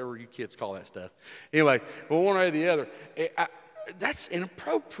shade or whatever you kids call that stuff. Anyway, well, one way or the other, that's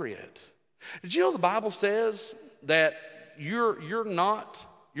inappropriate. Did you know the Bible says that you're not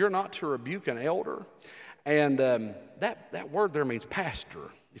to rebuke an elder? And that word there means pastor,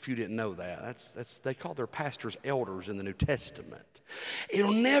 if you didn't know that. They call their pastors elders in the New Testament.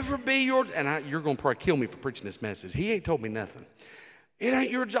 It'll never be you're going to probably kill me for preaching this message. He ain't told me nothing. It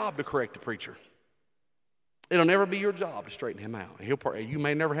ain't your job to correct the preacher. It'll never be your job to straighten him out. You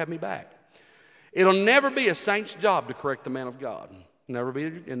may never have me back. It'll never be a saint's job to correct the man of God. It'll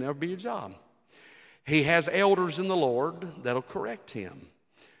never be your job. He has elders in the Lord that'll correct him.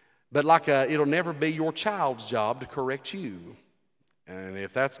 But it'll never be your child's job to correct you. And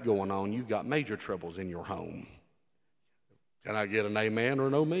if that's going on, you've got major troubles in your home. Can I get an amen or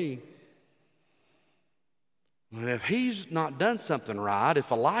no me? And if he's not done something right,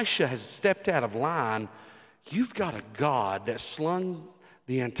 if Elisha has stepped out of line, you've got a God that slung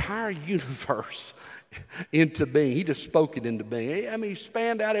the entire universe into being. He just spoke it into being. I mean, he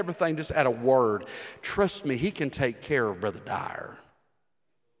spanned out everything just at a word. Trust me, he can take care of Brother Dyer.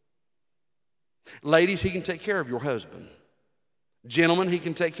 Ladies, he can take care of your husband. Gentlemen, he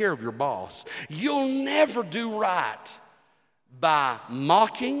can take care of your boss. You'll never do right by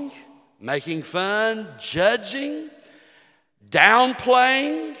mocking, making fun, judging,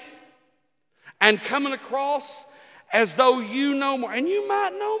 downplaying, and coming across as though you know more. And you might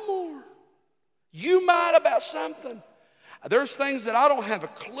know more. You might about something. There's things that I don't have a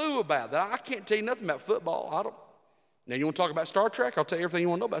clue about, that I can't tell you nothing about football. Now, you want to talk about Star Trek? I'll tell you everything you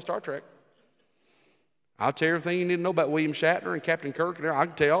want to know about Star Trek. I'll tell you everything you need to know about William Shatner and Captain Kirk. And I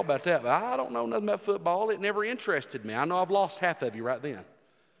can tell you all about that, but I don't know nothing about football. It never interested me. I know I've lost half of you right then.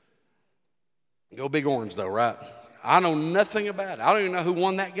 Go Big Orange, though, right? I know nothing about it. I don't even know who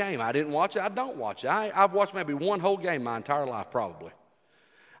won that game. I didn't watch it. I don't watch it. I've watched maybe one whole game my entire life, probably.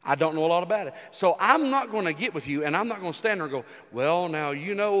 I don't know a lot about it. So I'm not going to get with you, and I'm not going to stand there and go, well, now,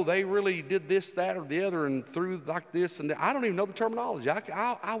 they really did this, that, or the other, and threw like this and that. I don't even know the terminology.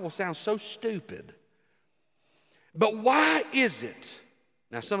 I will sound so stupid. But why is it?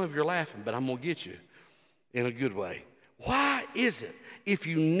 Now, some of you are laughing, but I'm going to get you in a good way. Why is it if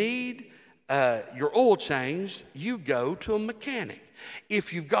you need your oil changed, you go to a mechanic?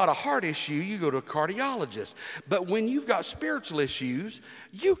 If you've got a heart issue, you go to a cardiologist. But when you've got spiritual issues,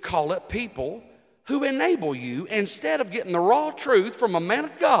 you call up people who enable you instead of getting the raw truth from a man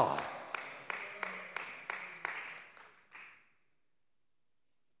of God.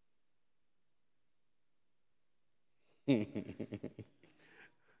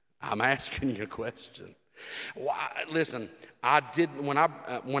 I'm asking you a question. Why, listen, I didn't when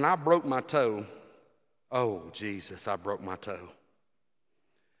I broke my toe. Oh Jesus, I broke my toe.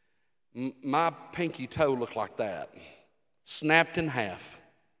 My pinky toe looked like that, snapped in half.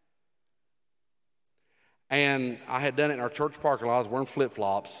 And I had done it in our church parking lot. I was wearing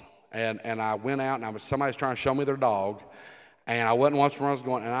flip-flops, and I went out, and somebody was trying to show me their dog, and I wasn't watching where I was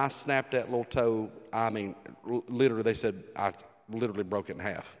going, and I snapped that little toe. I mean, literally, they said I literally broke it in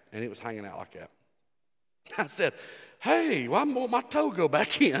half, and it was hanging out like that. I said, hey, why won't my toe go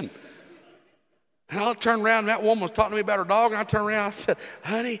back in? And I turned around, and that woman was talking to me about her dog, and I turned around, and I said,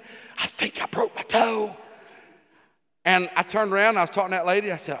 honey, I think I broke my toe. And I turned around, and I was talking to that lady.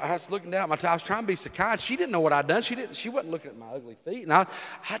 I was looking down at my toe. I was trying to be so kind. She didn't know what I'd done. She wasn't looking at my ugly feet. And I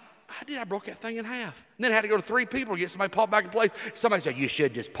broke that thing in half. And then I had to go to 3 people to get somebody popped back in place. Somebody said, you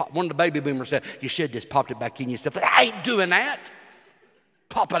should just pop. One of the baby boomers said, you should just popped it back in yourself. I ain't doing that.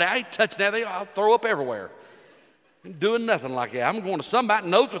 Pop it out. I ain't touching that thing. I'll throw up everywhere. I'm doing nothing like that. I'm going to somebody that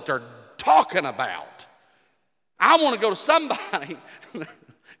knows what they're talking about. I want to go to somebody.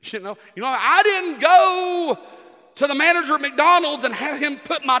 I didn't go to the manager at McDonald's and have him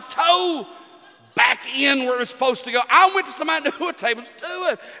put my toe back in where it was supposed to go. I went to somebody who knew what they was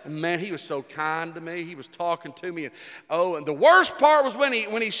doing. And man, he was so kind to me. He was talking to me. And the worst part was when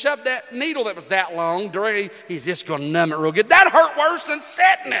he shoved that needle that was that long. He's just going to numb it real good. That hurt worse than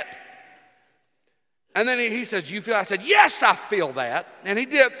setting it. And then he says, you feel it? I said, yes, I feel that. And he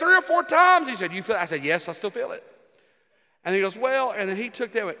did it 3 or 4 times. He said, you feel it? I said, yes, I still feel it. And he goes, well, and then he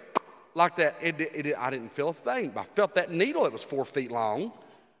took that and went like that. I didn't feel a thing. I felt that needle that was 4 feet long,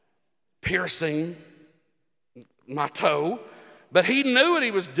 piercing my toe. But he knew what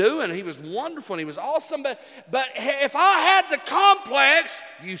he was doing. He was wonderful and he was awesome. But if I had the complex,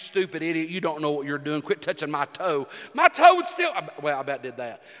 you stupid idiot, you don't know what you're doing. Quit touching my toe. My toe would still, well, I about did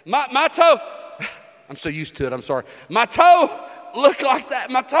that. My toe, I'm so used to it, I'm sorry. My toe looked like that.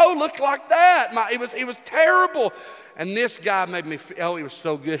 My toe looked like that. It was terrible. And this guy made me feel, oh, he was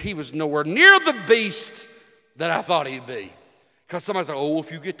so good. He was nowhere near the beast that I thought he'd be. Because somebody's like, oh,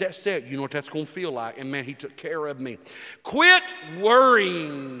 if you get that set, you know what that's going to feel like. And man, he took care of me. Quit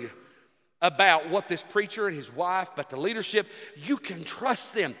worrying about what this preacher and his wife, but the leadership, you can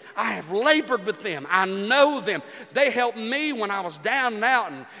trust them. I have labored with them. I know them. They helped me when I was down and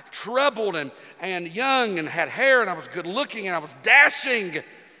out and troubled and young and had hair and I was good looking and I was dashing.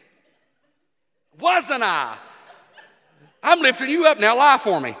 Wasn't I? I'm lifting you up now. Lie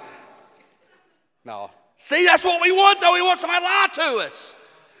for me. No. See, that's what we want, though. We want somebody to lie to us.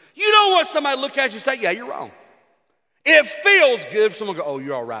 You don't want somebody to look at you and say, yeah, you're wrong. It feels good if someone go, oh,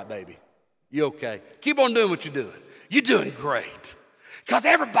 you're all right, baby. You okay? Keep on doing what you're doing. You're doing great. Because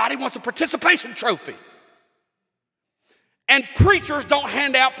everybody wants a participation trophy. And preachers don't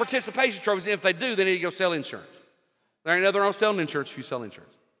hand out participation trophies. And if they do, they need to go sell insurance. There ain't nothing wrong with selling insurance if you sell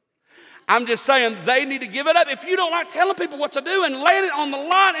insurance. I'm just saying they need to give it up. If you don't like telling people what to do and laying it on the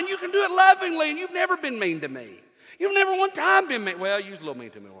line, and you can do it lovingly, and you've never been mean to me. You've never one time been mean. Well, you was a little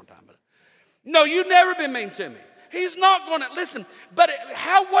mean to me one time. But no, you've never been mean to me. He's not going to, listen, but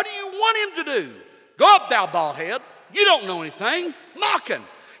what do you want him to do? Go up, thou bald head. You don't know anything. Mocking.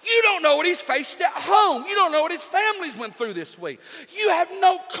 You don't know what he's faced at home. You don't know what his family's went through this week. You have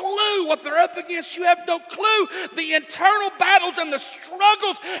no clue what they're up against. You have no clue the internal battles and the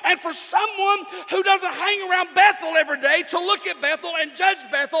struggles. And for someone who doesn't hang around Bethel every day to look at Bethel and judge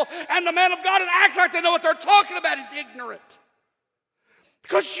Bethel and the man of God and act like they know what they're talking about is ignorant.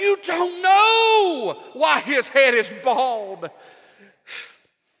 Because you don't know why his head is bald.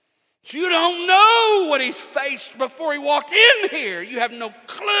 You don't know what he's faced before he walked in here. You have no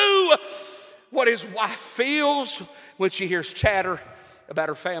clue what his wife feels when she hears chatter about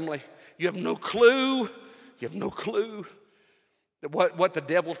her family. You have no clue. You have no clue what the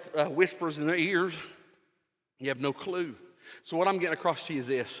devil whispers in their ears. You have no clue. So what I'm getting across to you is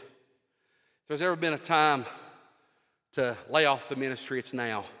this. If there's ever been a time to lay off the ministry, it's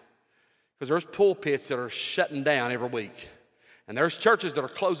now. Because there's pulpits that are shutting down every week. And there's churches that are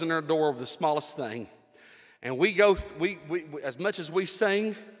closing their door over the smallest thing. And we as much as we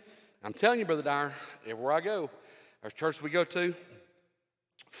sing, I'm telling you, Brother Dyer, everywhere I go, there's churches we go to,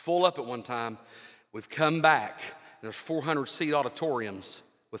 full up at one time. We've come back, and there's 400-seat auditoriums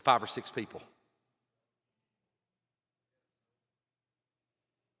with 5 or 6 people.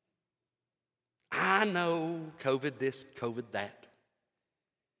 I know COVID this, COVID that.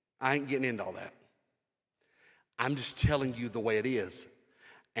 I ain't getting into all that. I'm just telling you the way it is.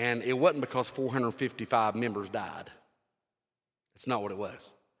 And it wasn't because 455 members died. That's not what it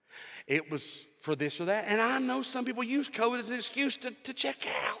was. It was for this or that. And I know some people use COVID as an excuse to check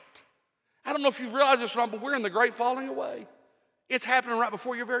out. I don't know if you've realized this or not, but we're in the great falling away. It's happening right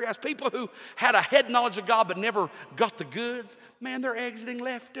before your very eyes. People who had a head knowledge of God but never got the goods, man, they're exiting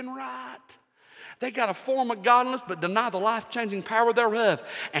left and right. They got a form of godliness but deny the life-changing power thereof.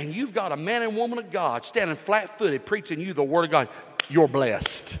 And you've got a man and woman of God standing flat-footed preaching you the word of God. You're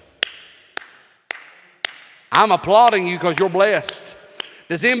blessed. I'm applauding you because you're blessed.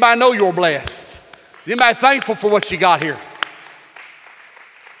 Does anybody know you're blessed? Is anybody thankful for what you got here?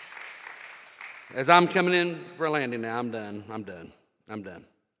 As I'm coming in for a landing now, I'm done.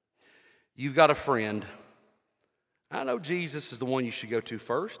 You've got a friend. I know Jesus is the one you should go to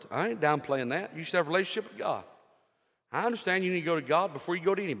first. I ain't downplaying that. You should have a relationship with God. I understand you need to go to God before you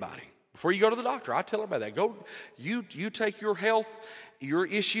go to anybody. Before you go to the doctor, I tell everybody that. Go, you take your health, your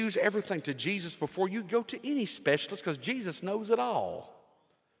issues, everything to Jesus before you go to any specialist, because Jesus knows it all.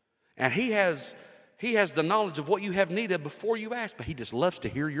 And he has the knowledge of what you have need of before you ask, but he just loves to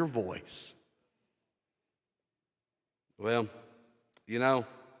hear your voice. Well, let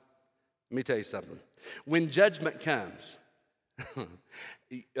me tell you something. When judgment comes,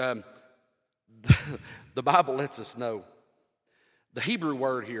 the Bible lets us know the Hebrew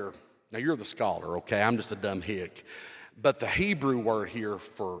word here. Now, you're the scholar, okay? I'm just a dumb hick. But the Hebrew word here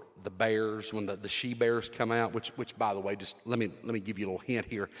for the bears, when the she-bears come out, which by the way, just let me give you a little hint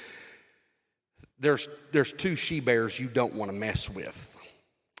here. There's 2 she-bears you don't want to mess with.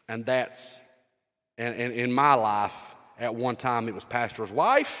 And that's, and in my life, at one time, it was pastor's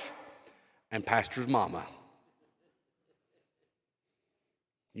wife and pastor's mama.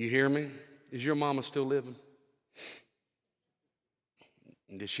 You hear me? Is your mama still living?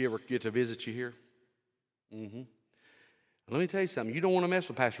 Did she ever get to visit you here? Mm-hmm. Let me tell you something. You don't want to mess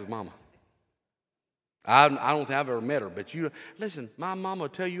with pastor's mama. I don't think I've ever met her, but listen, my mama will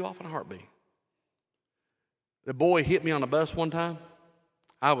tell you off in a heartbeat. The boy hit me on the bus one time.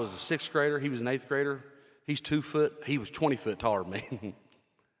 I was a 6th grader. He was an 8th grader. He's 2 foot. He was 20 foot taller than me.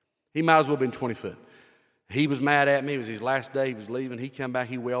 He might as well have been 20 foot. He was mad at me. It was his last day. He was leaving. He came back.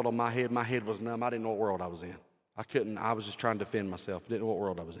 He wailed on my head. My head was numb. I didn't know what world I was in. I was just trying to defend myself. Didn't know what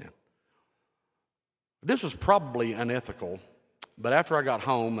world I was in. This was probably unethical, but after I got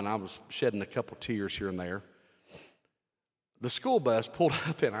home and I was shedding a couple tears here and there, the school bus pulled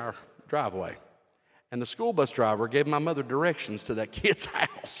up in our driveway, and the school bus driver gave my mother directions to that kid's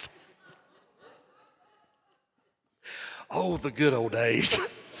house. Oh, the good old days.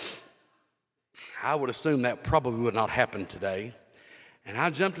 I would assume that probably would not happen today. And I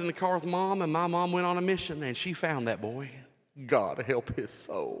jumped in the car with Mom, and my mom went on a mission, and she found that boy. God help his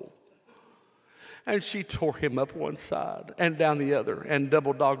soul. And she tore him up one side and down the other and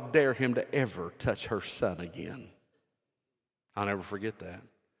double dog dare him to ever touch her son again. I'll never forget that.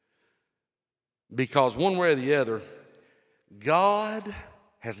 Because one way or the other, God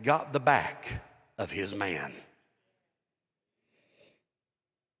has got the back of his man.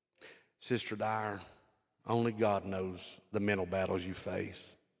 Sister Dyer, only God knows the mental battles you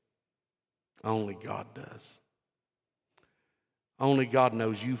face. Only God does. Only God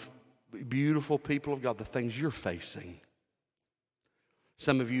knows you, beautiful people of God, the things you're facing.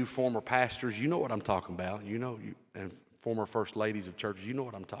 Some of you former pastors, you know what I'm talking about. And former first ladies of churches, you know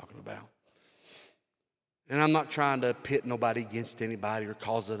what I'm talking about. And I'm not trying to pit nobody against anybody or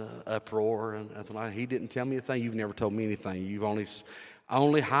cause an uproar and nothing like that. He didn't tell me a thing. You've never told me anything. You've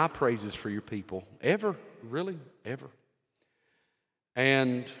only high praises for your people. Ever. Really, ever.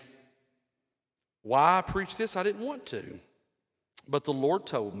 And why I preached this, I didn't want to. But the Lord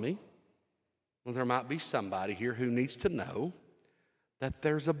told me that there might be somebody here who needs to know that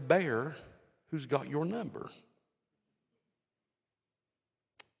there's a bear who's got your number.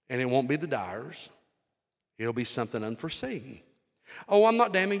 And it won't be the Dyers. It'll be something unforeseen. Oh, I'm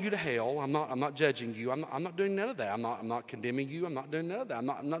not damning you to hell. I'm not judging you. I'm not doing none of that. I'm not condemning you. I'm not doing none of that. I'm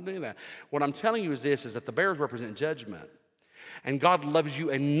not doing that. What I'm telling you is this, is that the bears represent judgment. And God loves you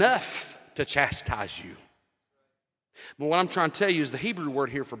enough to chastise you. But what I'm trying to tell you is the Hebrew word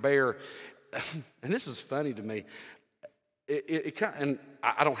here for bear, and this is funny to me. And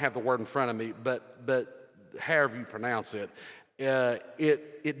I don't have the word in front of me, but however you pronounce it,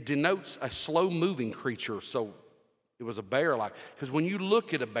 it denotes a slow-moving creature. So it was a bear like, because when you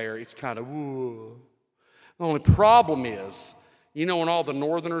look at a bear, it's kind of, whoa. The only problem is, when all the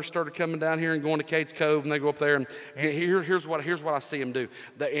northerners started coming down here and going to Cates Cove, and they go up there, and here's what I see them do.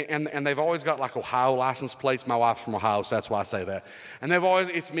 And they've always got like Ohio license plates. My wife's from Ohio, so that's why I say that. And they've always,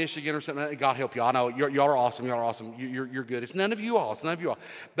 it's Michigan or something. God help you. I know, y'all are awesome. Y'all are awesome. You're good. It's none of you all. It's none of you all.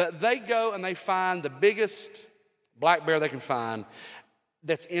 But they go and they find the biggest black bear they can find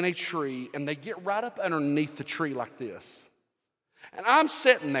that's in a tree, and they get right up underneath the tree like this. And I'm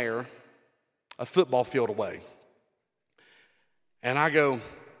sitting there a football field away. And I go,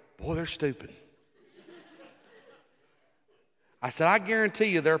 boy, they're stupid. I said, I guarantee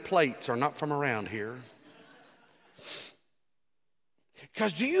you their plates are not from around here.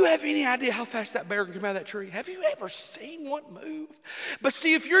 Because do you have any idea how fast that bear can come out of that tree? Have you ever seen one move? But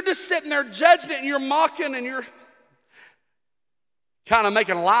see, if you're just sitting there judging it and you're mocking and you're kind of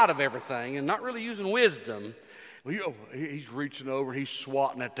making light of everything and not really using wisdom, well, he's reaching over, he's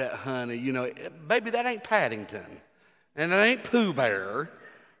swatting at that honey. Baby, that ain't Paddington. And it ain't Pooh Bear.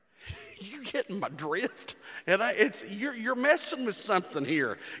 You getting my drift? And you're messing with something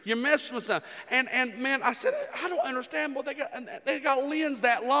here. You're messing with something. And man, I said, I don't understand what they got limbs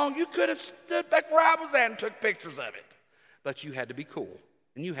that long. You could have stood back where I was at and took pictures of it. But you had to be cool.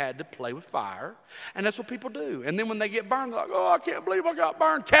 And you had to play with fire. And that's what people do. And then when they get burned, they're like, oh, I can't believe I got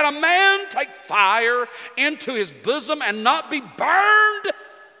burned. Can a man take fire into his bosom and not be burned?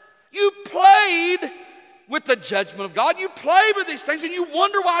 You played with the judgment of God. You play with these things and you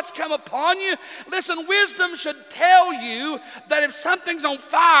wonder why it's come upon you. Listen, wisdom should tell you that if something's on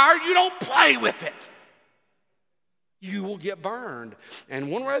fire, you don't play with it. You will get burned. And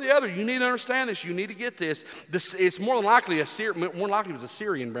one way or the other, you need to understand this. You need to get this. It's more than likely it was a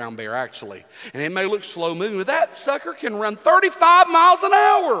Syrian brown bear, actually. And it may look slow moving, but that sucker can run 35 miles an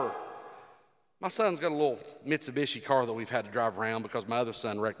hour. My son's got a little Mitsubishi car that we've had to drive around because my other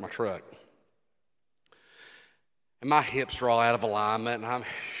son wrecked my truck. And my hips are all out of alignment, and I'm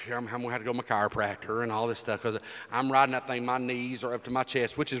going to have to go to my chiropractor and all this stuff because I'm riding that thing, my knees are up to my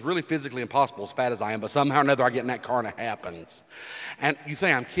chest, which is really physically impossible as fat as I am, but somehow or another I get in that car and it happens. And you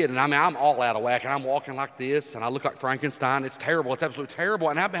think I'm kidding. I mean, I'm all out of whack, and I'm walking like this, and I look like Frankenstein. It's terrible. It's absolutely terrible.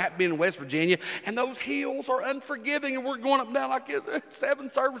 And I've been in West Virginia, and those hills are unforgiving, and we're going up and down like this,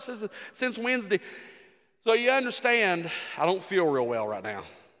 7 services since Wednesday. So you understand, I don't feel real well right now.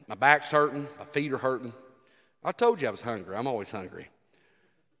 My back's hurting. My feet are hurting. I told you I was hungry. I'm always hungry.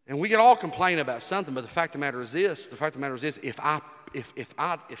 And we can all complain about something, but the fact of the matter is this, if I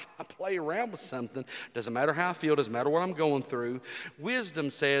play around with something, doesn't matter how I feel, doesn't matter what I'm going through. Wisdom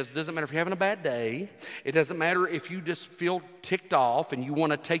says, doesn't matter if you're having a bad day. It doesn't matter if you just feel ticked off and you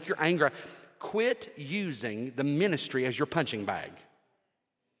want to take your anger out. Quit using the ministry as your punching bag.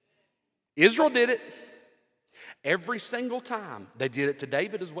 Israel did it. Every single time. They did it to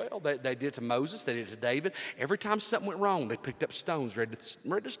David as well. They did it to Moses. They did it to David. Every time something went wrong, they picked up stones, ready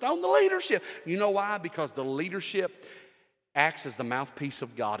to stone the leadership. You know why? Because the leadership acts as the mouthpiece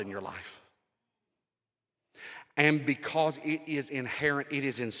of God in your life. And because it is inherent, it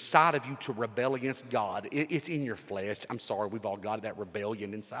is inside of you to rebel against God. It's in your flesh. I'm sorry, we've all got that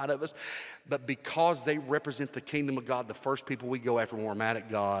rebellion inside of us. But because they represent the kingdom of God, the first people we go after when we're mad at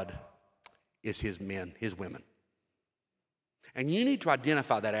God is his men, his women. And you need to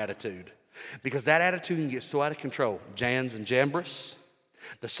identify that attitude, because that attitude can get so out of control. Jans and Jambres,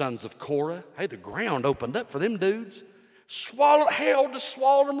 the sons of Korah, hey, the ground opened up for them dudes. Hell just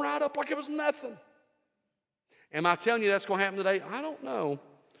swallowed them right up like it was nothing. Am I telling you that's going to happen today? I don't know,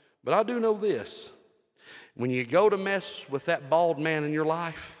 but I do know this. When you go to mess with that bald man in your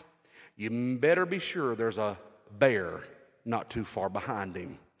life, you better be sure there's a bear not too far behind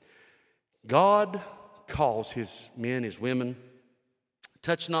him. God calls his men, his women,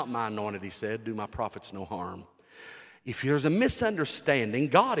 touch not my anointed, he said, do my prophets no harm. If there's a misunderstanding,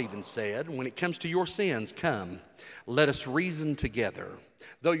 God even said, when it comes to your sins, come, let us reason together.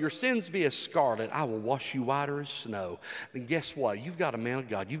 Though your sins be as scarlet, I will wash you whiter as snow. Then guess what? You've got a man of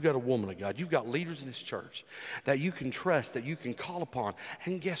God. You've got a woman of God. You've got leaders in this church that you can trust, that you can call upon.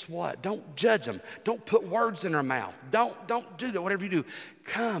 And guess what? Don't judge them. Don't put words in their mouth. Don't do that. Whatever you do,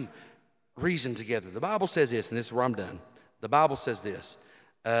 come, reason together. The Bible says this, and this is where I'm done. The Bible says this.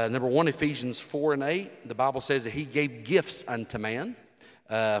 Number one, Ephesians 4:8. The Bible says that he gave gifts unto man.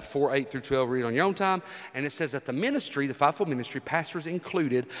 4:8 through 12, read on your own time. And it says that the ministry, the fivefold ministry, pastors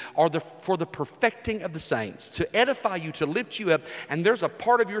included, are for the perfecting of the saints, to edify you, to lift you up. And there's a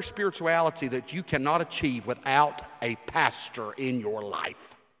part of your spirituality that you cannot achieve without a pastor in your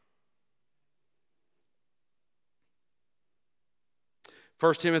life.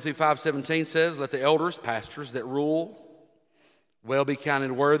 1 Timothy 5:17 says, let the elders, pastors that rule, well be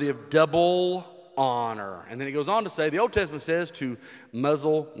counted worthy of double honor. And then it goes on to say, the Old Testament says to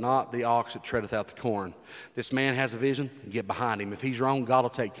muzzle not the ox that treadeth out the corn. This man has a vision, get behind him. If he's wrong, God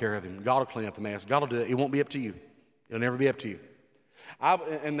will take care of him. God will clean up the mess. God will do it. It won't be up to you. It'll never be up to you.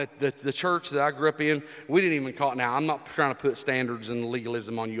 And the church that I grew up in, we didn't even call it, now I'm not trying to put standards and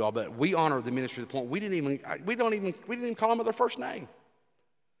legalism on you all, but we honor the ministry to the point we didn't even call them by their first name.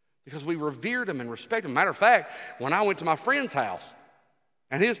 Because we revered them and respected them. Matter of fact, when I went to my friend's house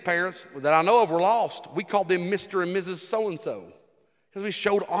and his parents that I know of were lost, we called them Mr. and Mrs. So-and-so because we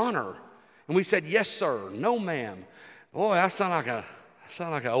showed honor. And we said, yes, sir, no, ma'am. Boy, I sound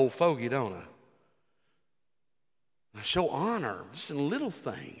like an old fogey, don't I? I show honor just in little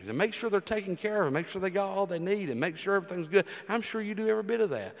things and make sure they're taken care of and make sure they got all they need and make sure everything's good. I'm sure you do every bit of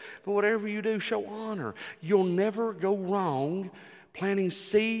that. But whatever you do, show honor. You'll never go wrong planting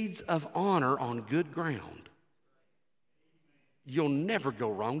seeds of honor on good ground. You'll never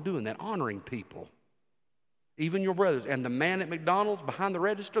go wrong doing that, honoring people, even your brothers. And the man at McDonald's behind the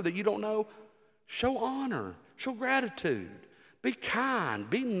register that you don't know, show honor, show gratitude, be kind,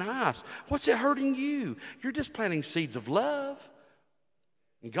 be nice. What's it hurting you? You're just planting seeds of love.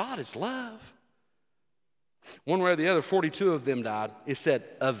 And God is love. One way or the other, 42 of them died. It said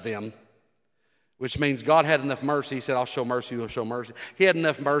of them, which means God had enough mercy. He said, I'll show mercy, you'll show mercy. He had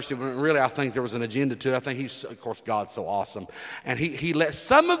enough mercy, but really I think there was an agenda to it. I think of course, God's so awesome. And he let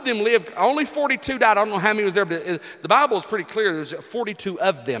some of them live. Only 42 died. I don't know how many was there, but the Bible is pretty clear. There's 42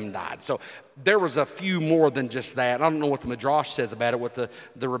 of them died. So there was a few more than just that. I don't know what the Midrash says about it, what the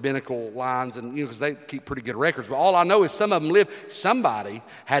rabbinical lines, and because they keep pretty good records. But all I know is some of them lived. Somebody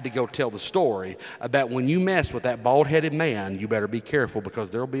had to go tell the story about when you mess with that bald-headed man, you better be careful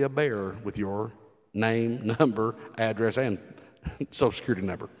because there'll be a bear with your name, number, address, and social security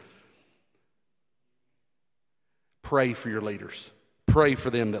number. Pray for your leaders. Pray for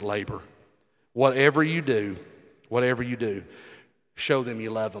them that labor. Whatever you do, show them you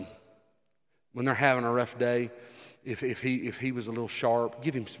love them. When they're having a rough day, if he was a little sharp,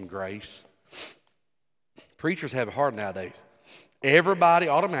 give him some grace. Preachers have it hard nowadays. Everybody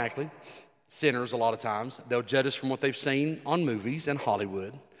automatically, sinners a lot of times, they'll judge us from what they've seen on movies and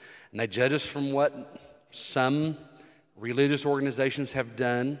Hollywood. And they judge us from what some religious organizations have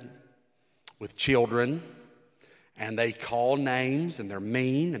done with children. And they call names, and they're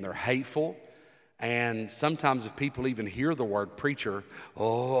mean, and they're hateful. And sometimes if people even hear the word preacher,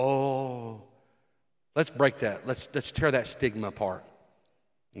 oh, let's break that. Let's tear that stigma apart.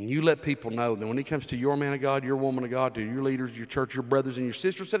 And you let people know that when it comes to your man of God, your woman of God, to your leaders, your church, your brothers and your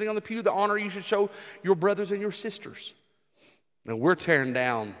sisters sitting on the pew, the honor you should show your brothers and your sisters. And we're tearing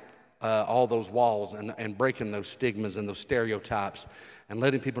down all those walls and breaking those stigmas and those stereotypes and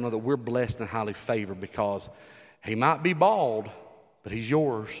letting people know that we're blessed and highly favored because he might be bald, but he's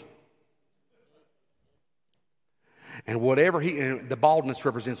yours. And and the baldness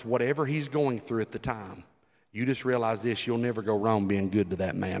represents whatever he's going through at the time. You just realize this, you'll never go wrong being good to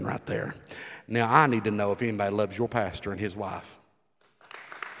that man right there. Now, I need to know if anybody loves your pastor and his wife.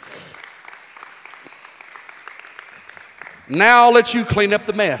 Now I'll let you clean up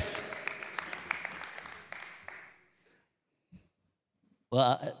the mess.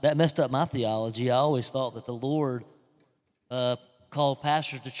 Well, that messed up my theology. I always thought that the Lord called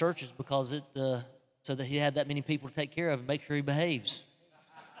pastors to churches because so that he had that many people to take care of and make sure he behaves.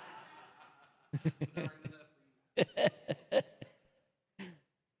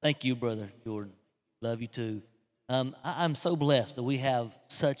 Thank you, Brother Jordan. Love you too. I'm so blessed that we have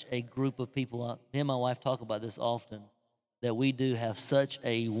such a group of people. Me and my wife talk about this often, that we do have such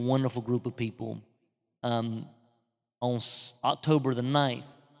a wonderful group of people. On October the 9th,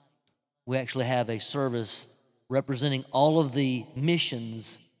 we actually have a service representing all of the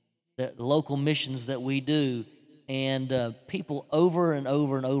missions, the local missions that we do. And people over and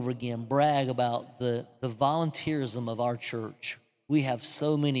over and over again brag about the volunteerism of our church. We have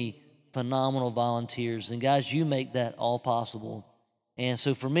so many phenomenal volunteers. And guys, you make that all possible. And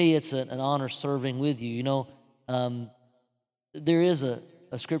so for me, it's an honor serving with you. You know, there is a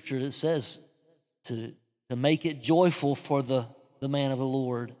scripture that says to make it joyful for the man of the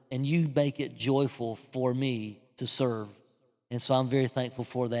Lord. And you make it joyful for me to serve. And so I'm very thankful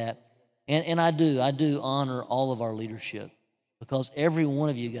for that. And I do honor all of our leadership because every one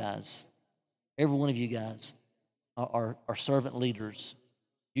of you guys are servant leaders.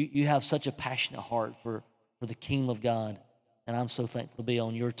 You have such a passionate heart for the kingdom of God, and I'm so thankful to be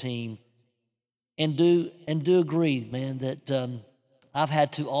on your team. And do agree, man, that I've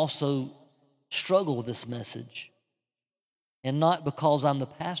had to also struggle with this message, and not because I'm the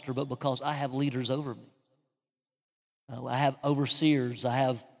pastor, but because I have leaders over me. I have overseers. I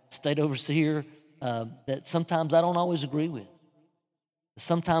have state overseer that sometimes I don't always agree with.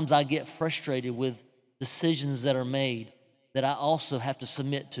 Sometimes I get frustrated with decisions that are made that I also have to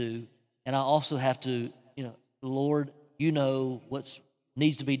submit to, and I also have to, Lord, you know what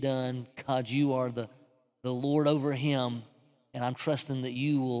needs to be done. God, you are the Lord over him, and I'm trusting that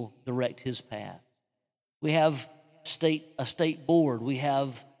you will direct his path. We have a state board. We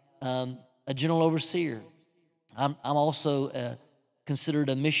have a general overseer. I'm also considered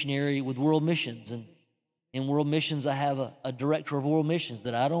a missionary with World Missions, and in World Missions I have a director of World Missions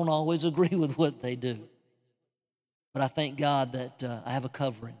that I don't always agree with what they do, but I thank God that I have a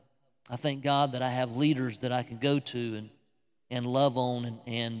covering. I thank God that I have leaders that I can go to and love on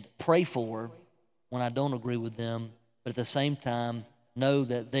and pray for when I don't agree with them, but at the same time know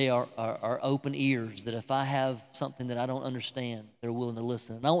that they are open ears, that if I have something that I don't understand, they're willing to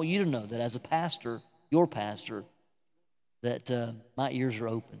listen. And I want you to know that as a pastor, your pastor, that my ears are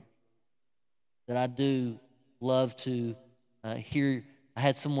open, that I do love to hear. I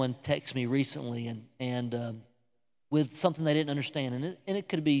had someone text me recently and with something they didn't understand, and it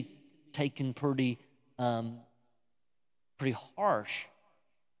could be taken pretty harsh,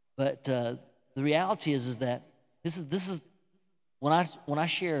 but the reality is that this is when I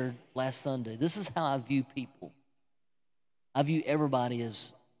shared last Sunday, this is how I view people. I view everybody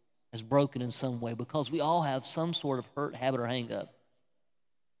as broken in some way because we all have some sort of hurt, habit, or hang-up.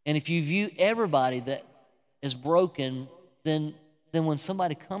 And if you view everybody that is broken, then when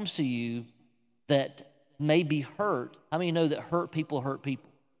somebody comes to you that may be hurt, how many know that hurt people hurt people?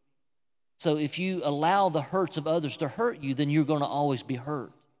 So if you allow the hurts of others to hurt you, then you're going to always be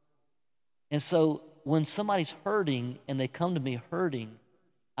hurt. And so when somebody's hurting and they come to me hurting,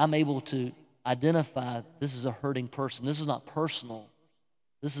 I'm able to identify this is a hurting person. This is not personal.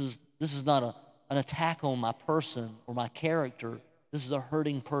 This is not an attack on my person or my character. This is a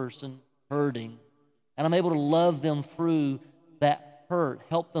hurting person hurting. And I'm able to love them through that hurt,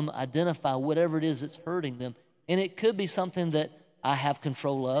 help them identify whatever it is that's hurting them. And it could be something that I have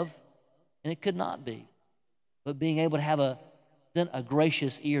control of, and it could not be. But being able to have a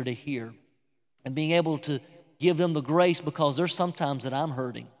gracious ear to hear and being able to give them the grace, because there's sometimes that I'm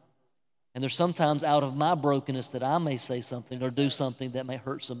hurting. And there's sometimes out of my brokenness that I may say something or do something that may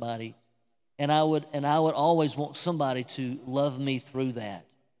hurt somebody. And I would always want somebody to love me through that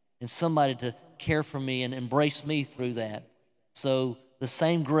and somebody to care for me and embrace me through that. So the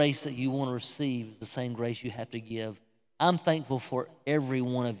same grace that you want to receive is the same grace you have to give. I'm thankful for every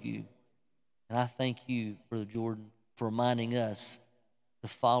one of you. And I thank you, Brother Jordan, for reminding us to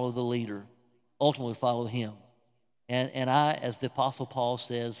follow the leader, ultimately follow him. And I, as the Apostle Paul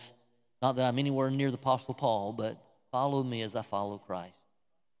says, not that I'm anywhere near the Apostle Paul, but follow me as I follow Christ.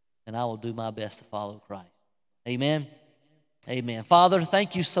 And I will do my best to follow Christ. Amen? Amen. Father,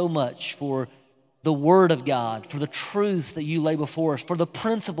 thank you so much for the Word of God, for the truths that you lay before us, for the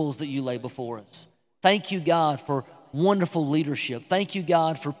principles that you lay before us. Thank you, God, for wonderful leadership. Thank you,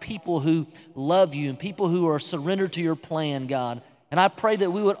 God, for people who love you and people who are surrendered to your plan, God. And I pray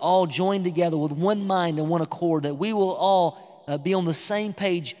that we would all join together with one mind and one accord, that we will all be on the same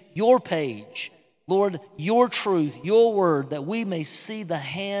page, your page. Lord, your truth, your word, that we may see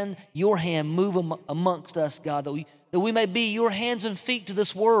your hand move amongst us, God, that we may be your hands and feet to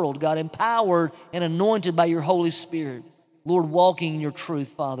this world, God, empowered and anointed by your Holy Spirit. Lord, walking in your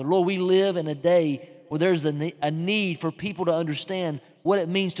truth, Father. Lord, we live in a day where there's a need for people to understand what it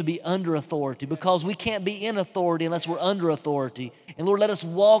means to be under authority, because we can't be in authority unless we're under authority. And Lord, let us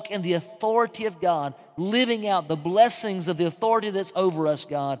walk in the authority of God, living out the blessings of the authority that's over us,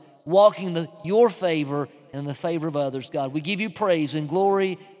 God, walking in your favor and the favor of others, God. We give you praise and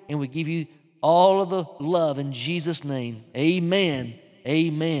glory, and we give you all of the love in Jesus' name. Amen.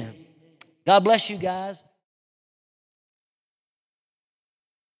 Amen. God bless you guys.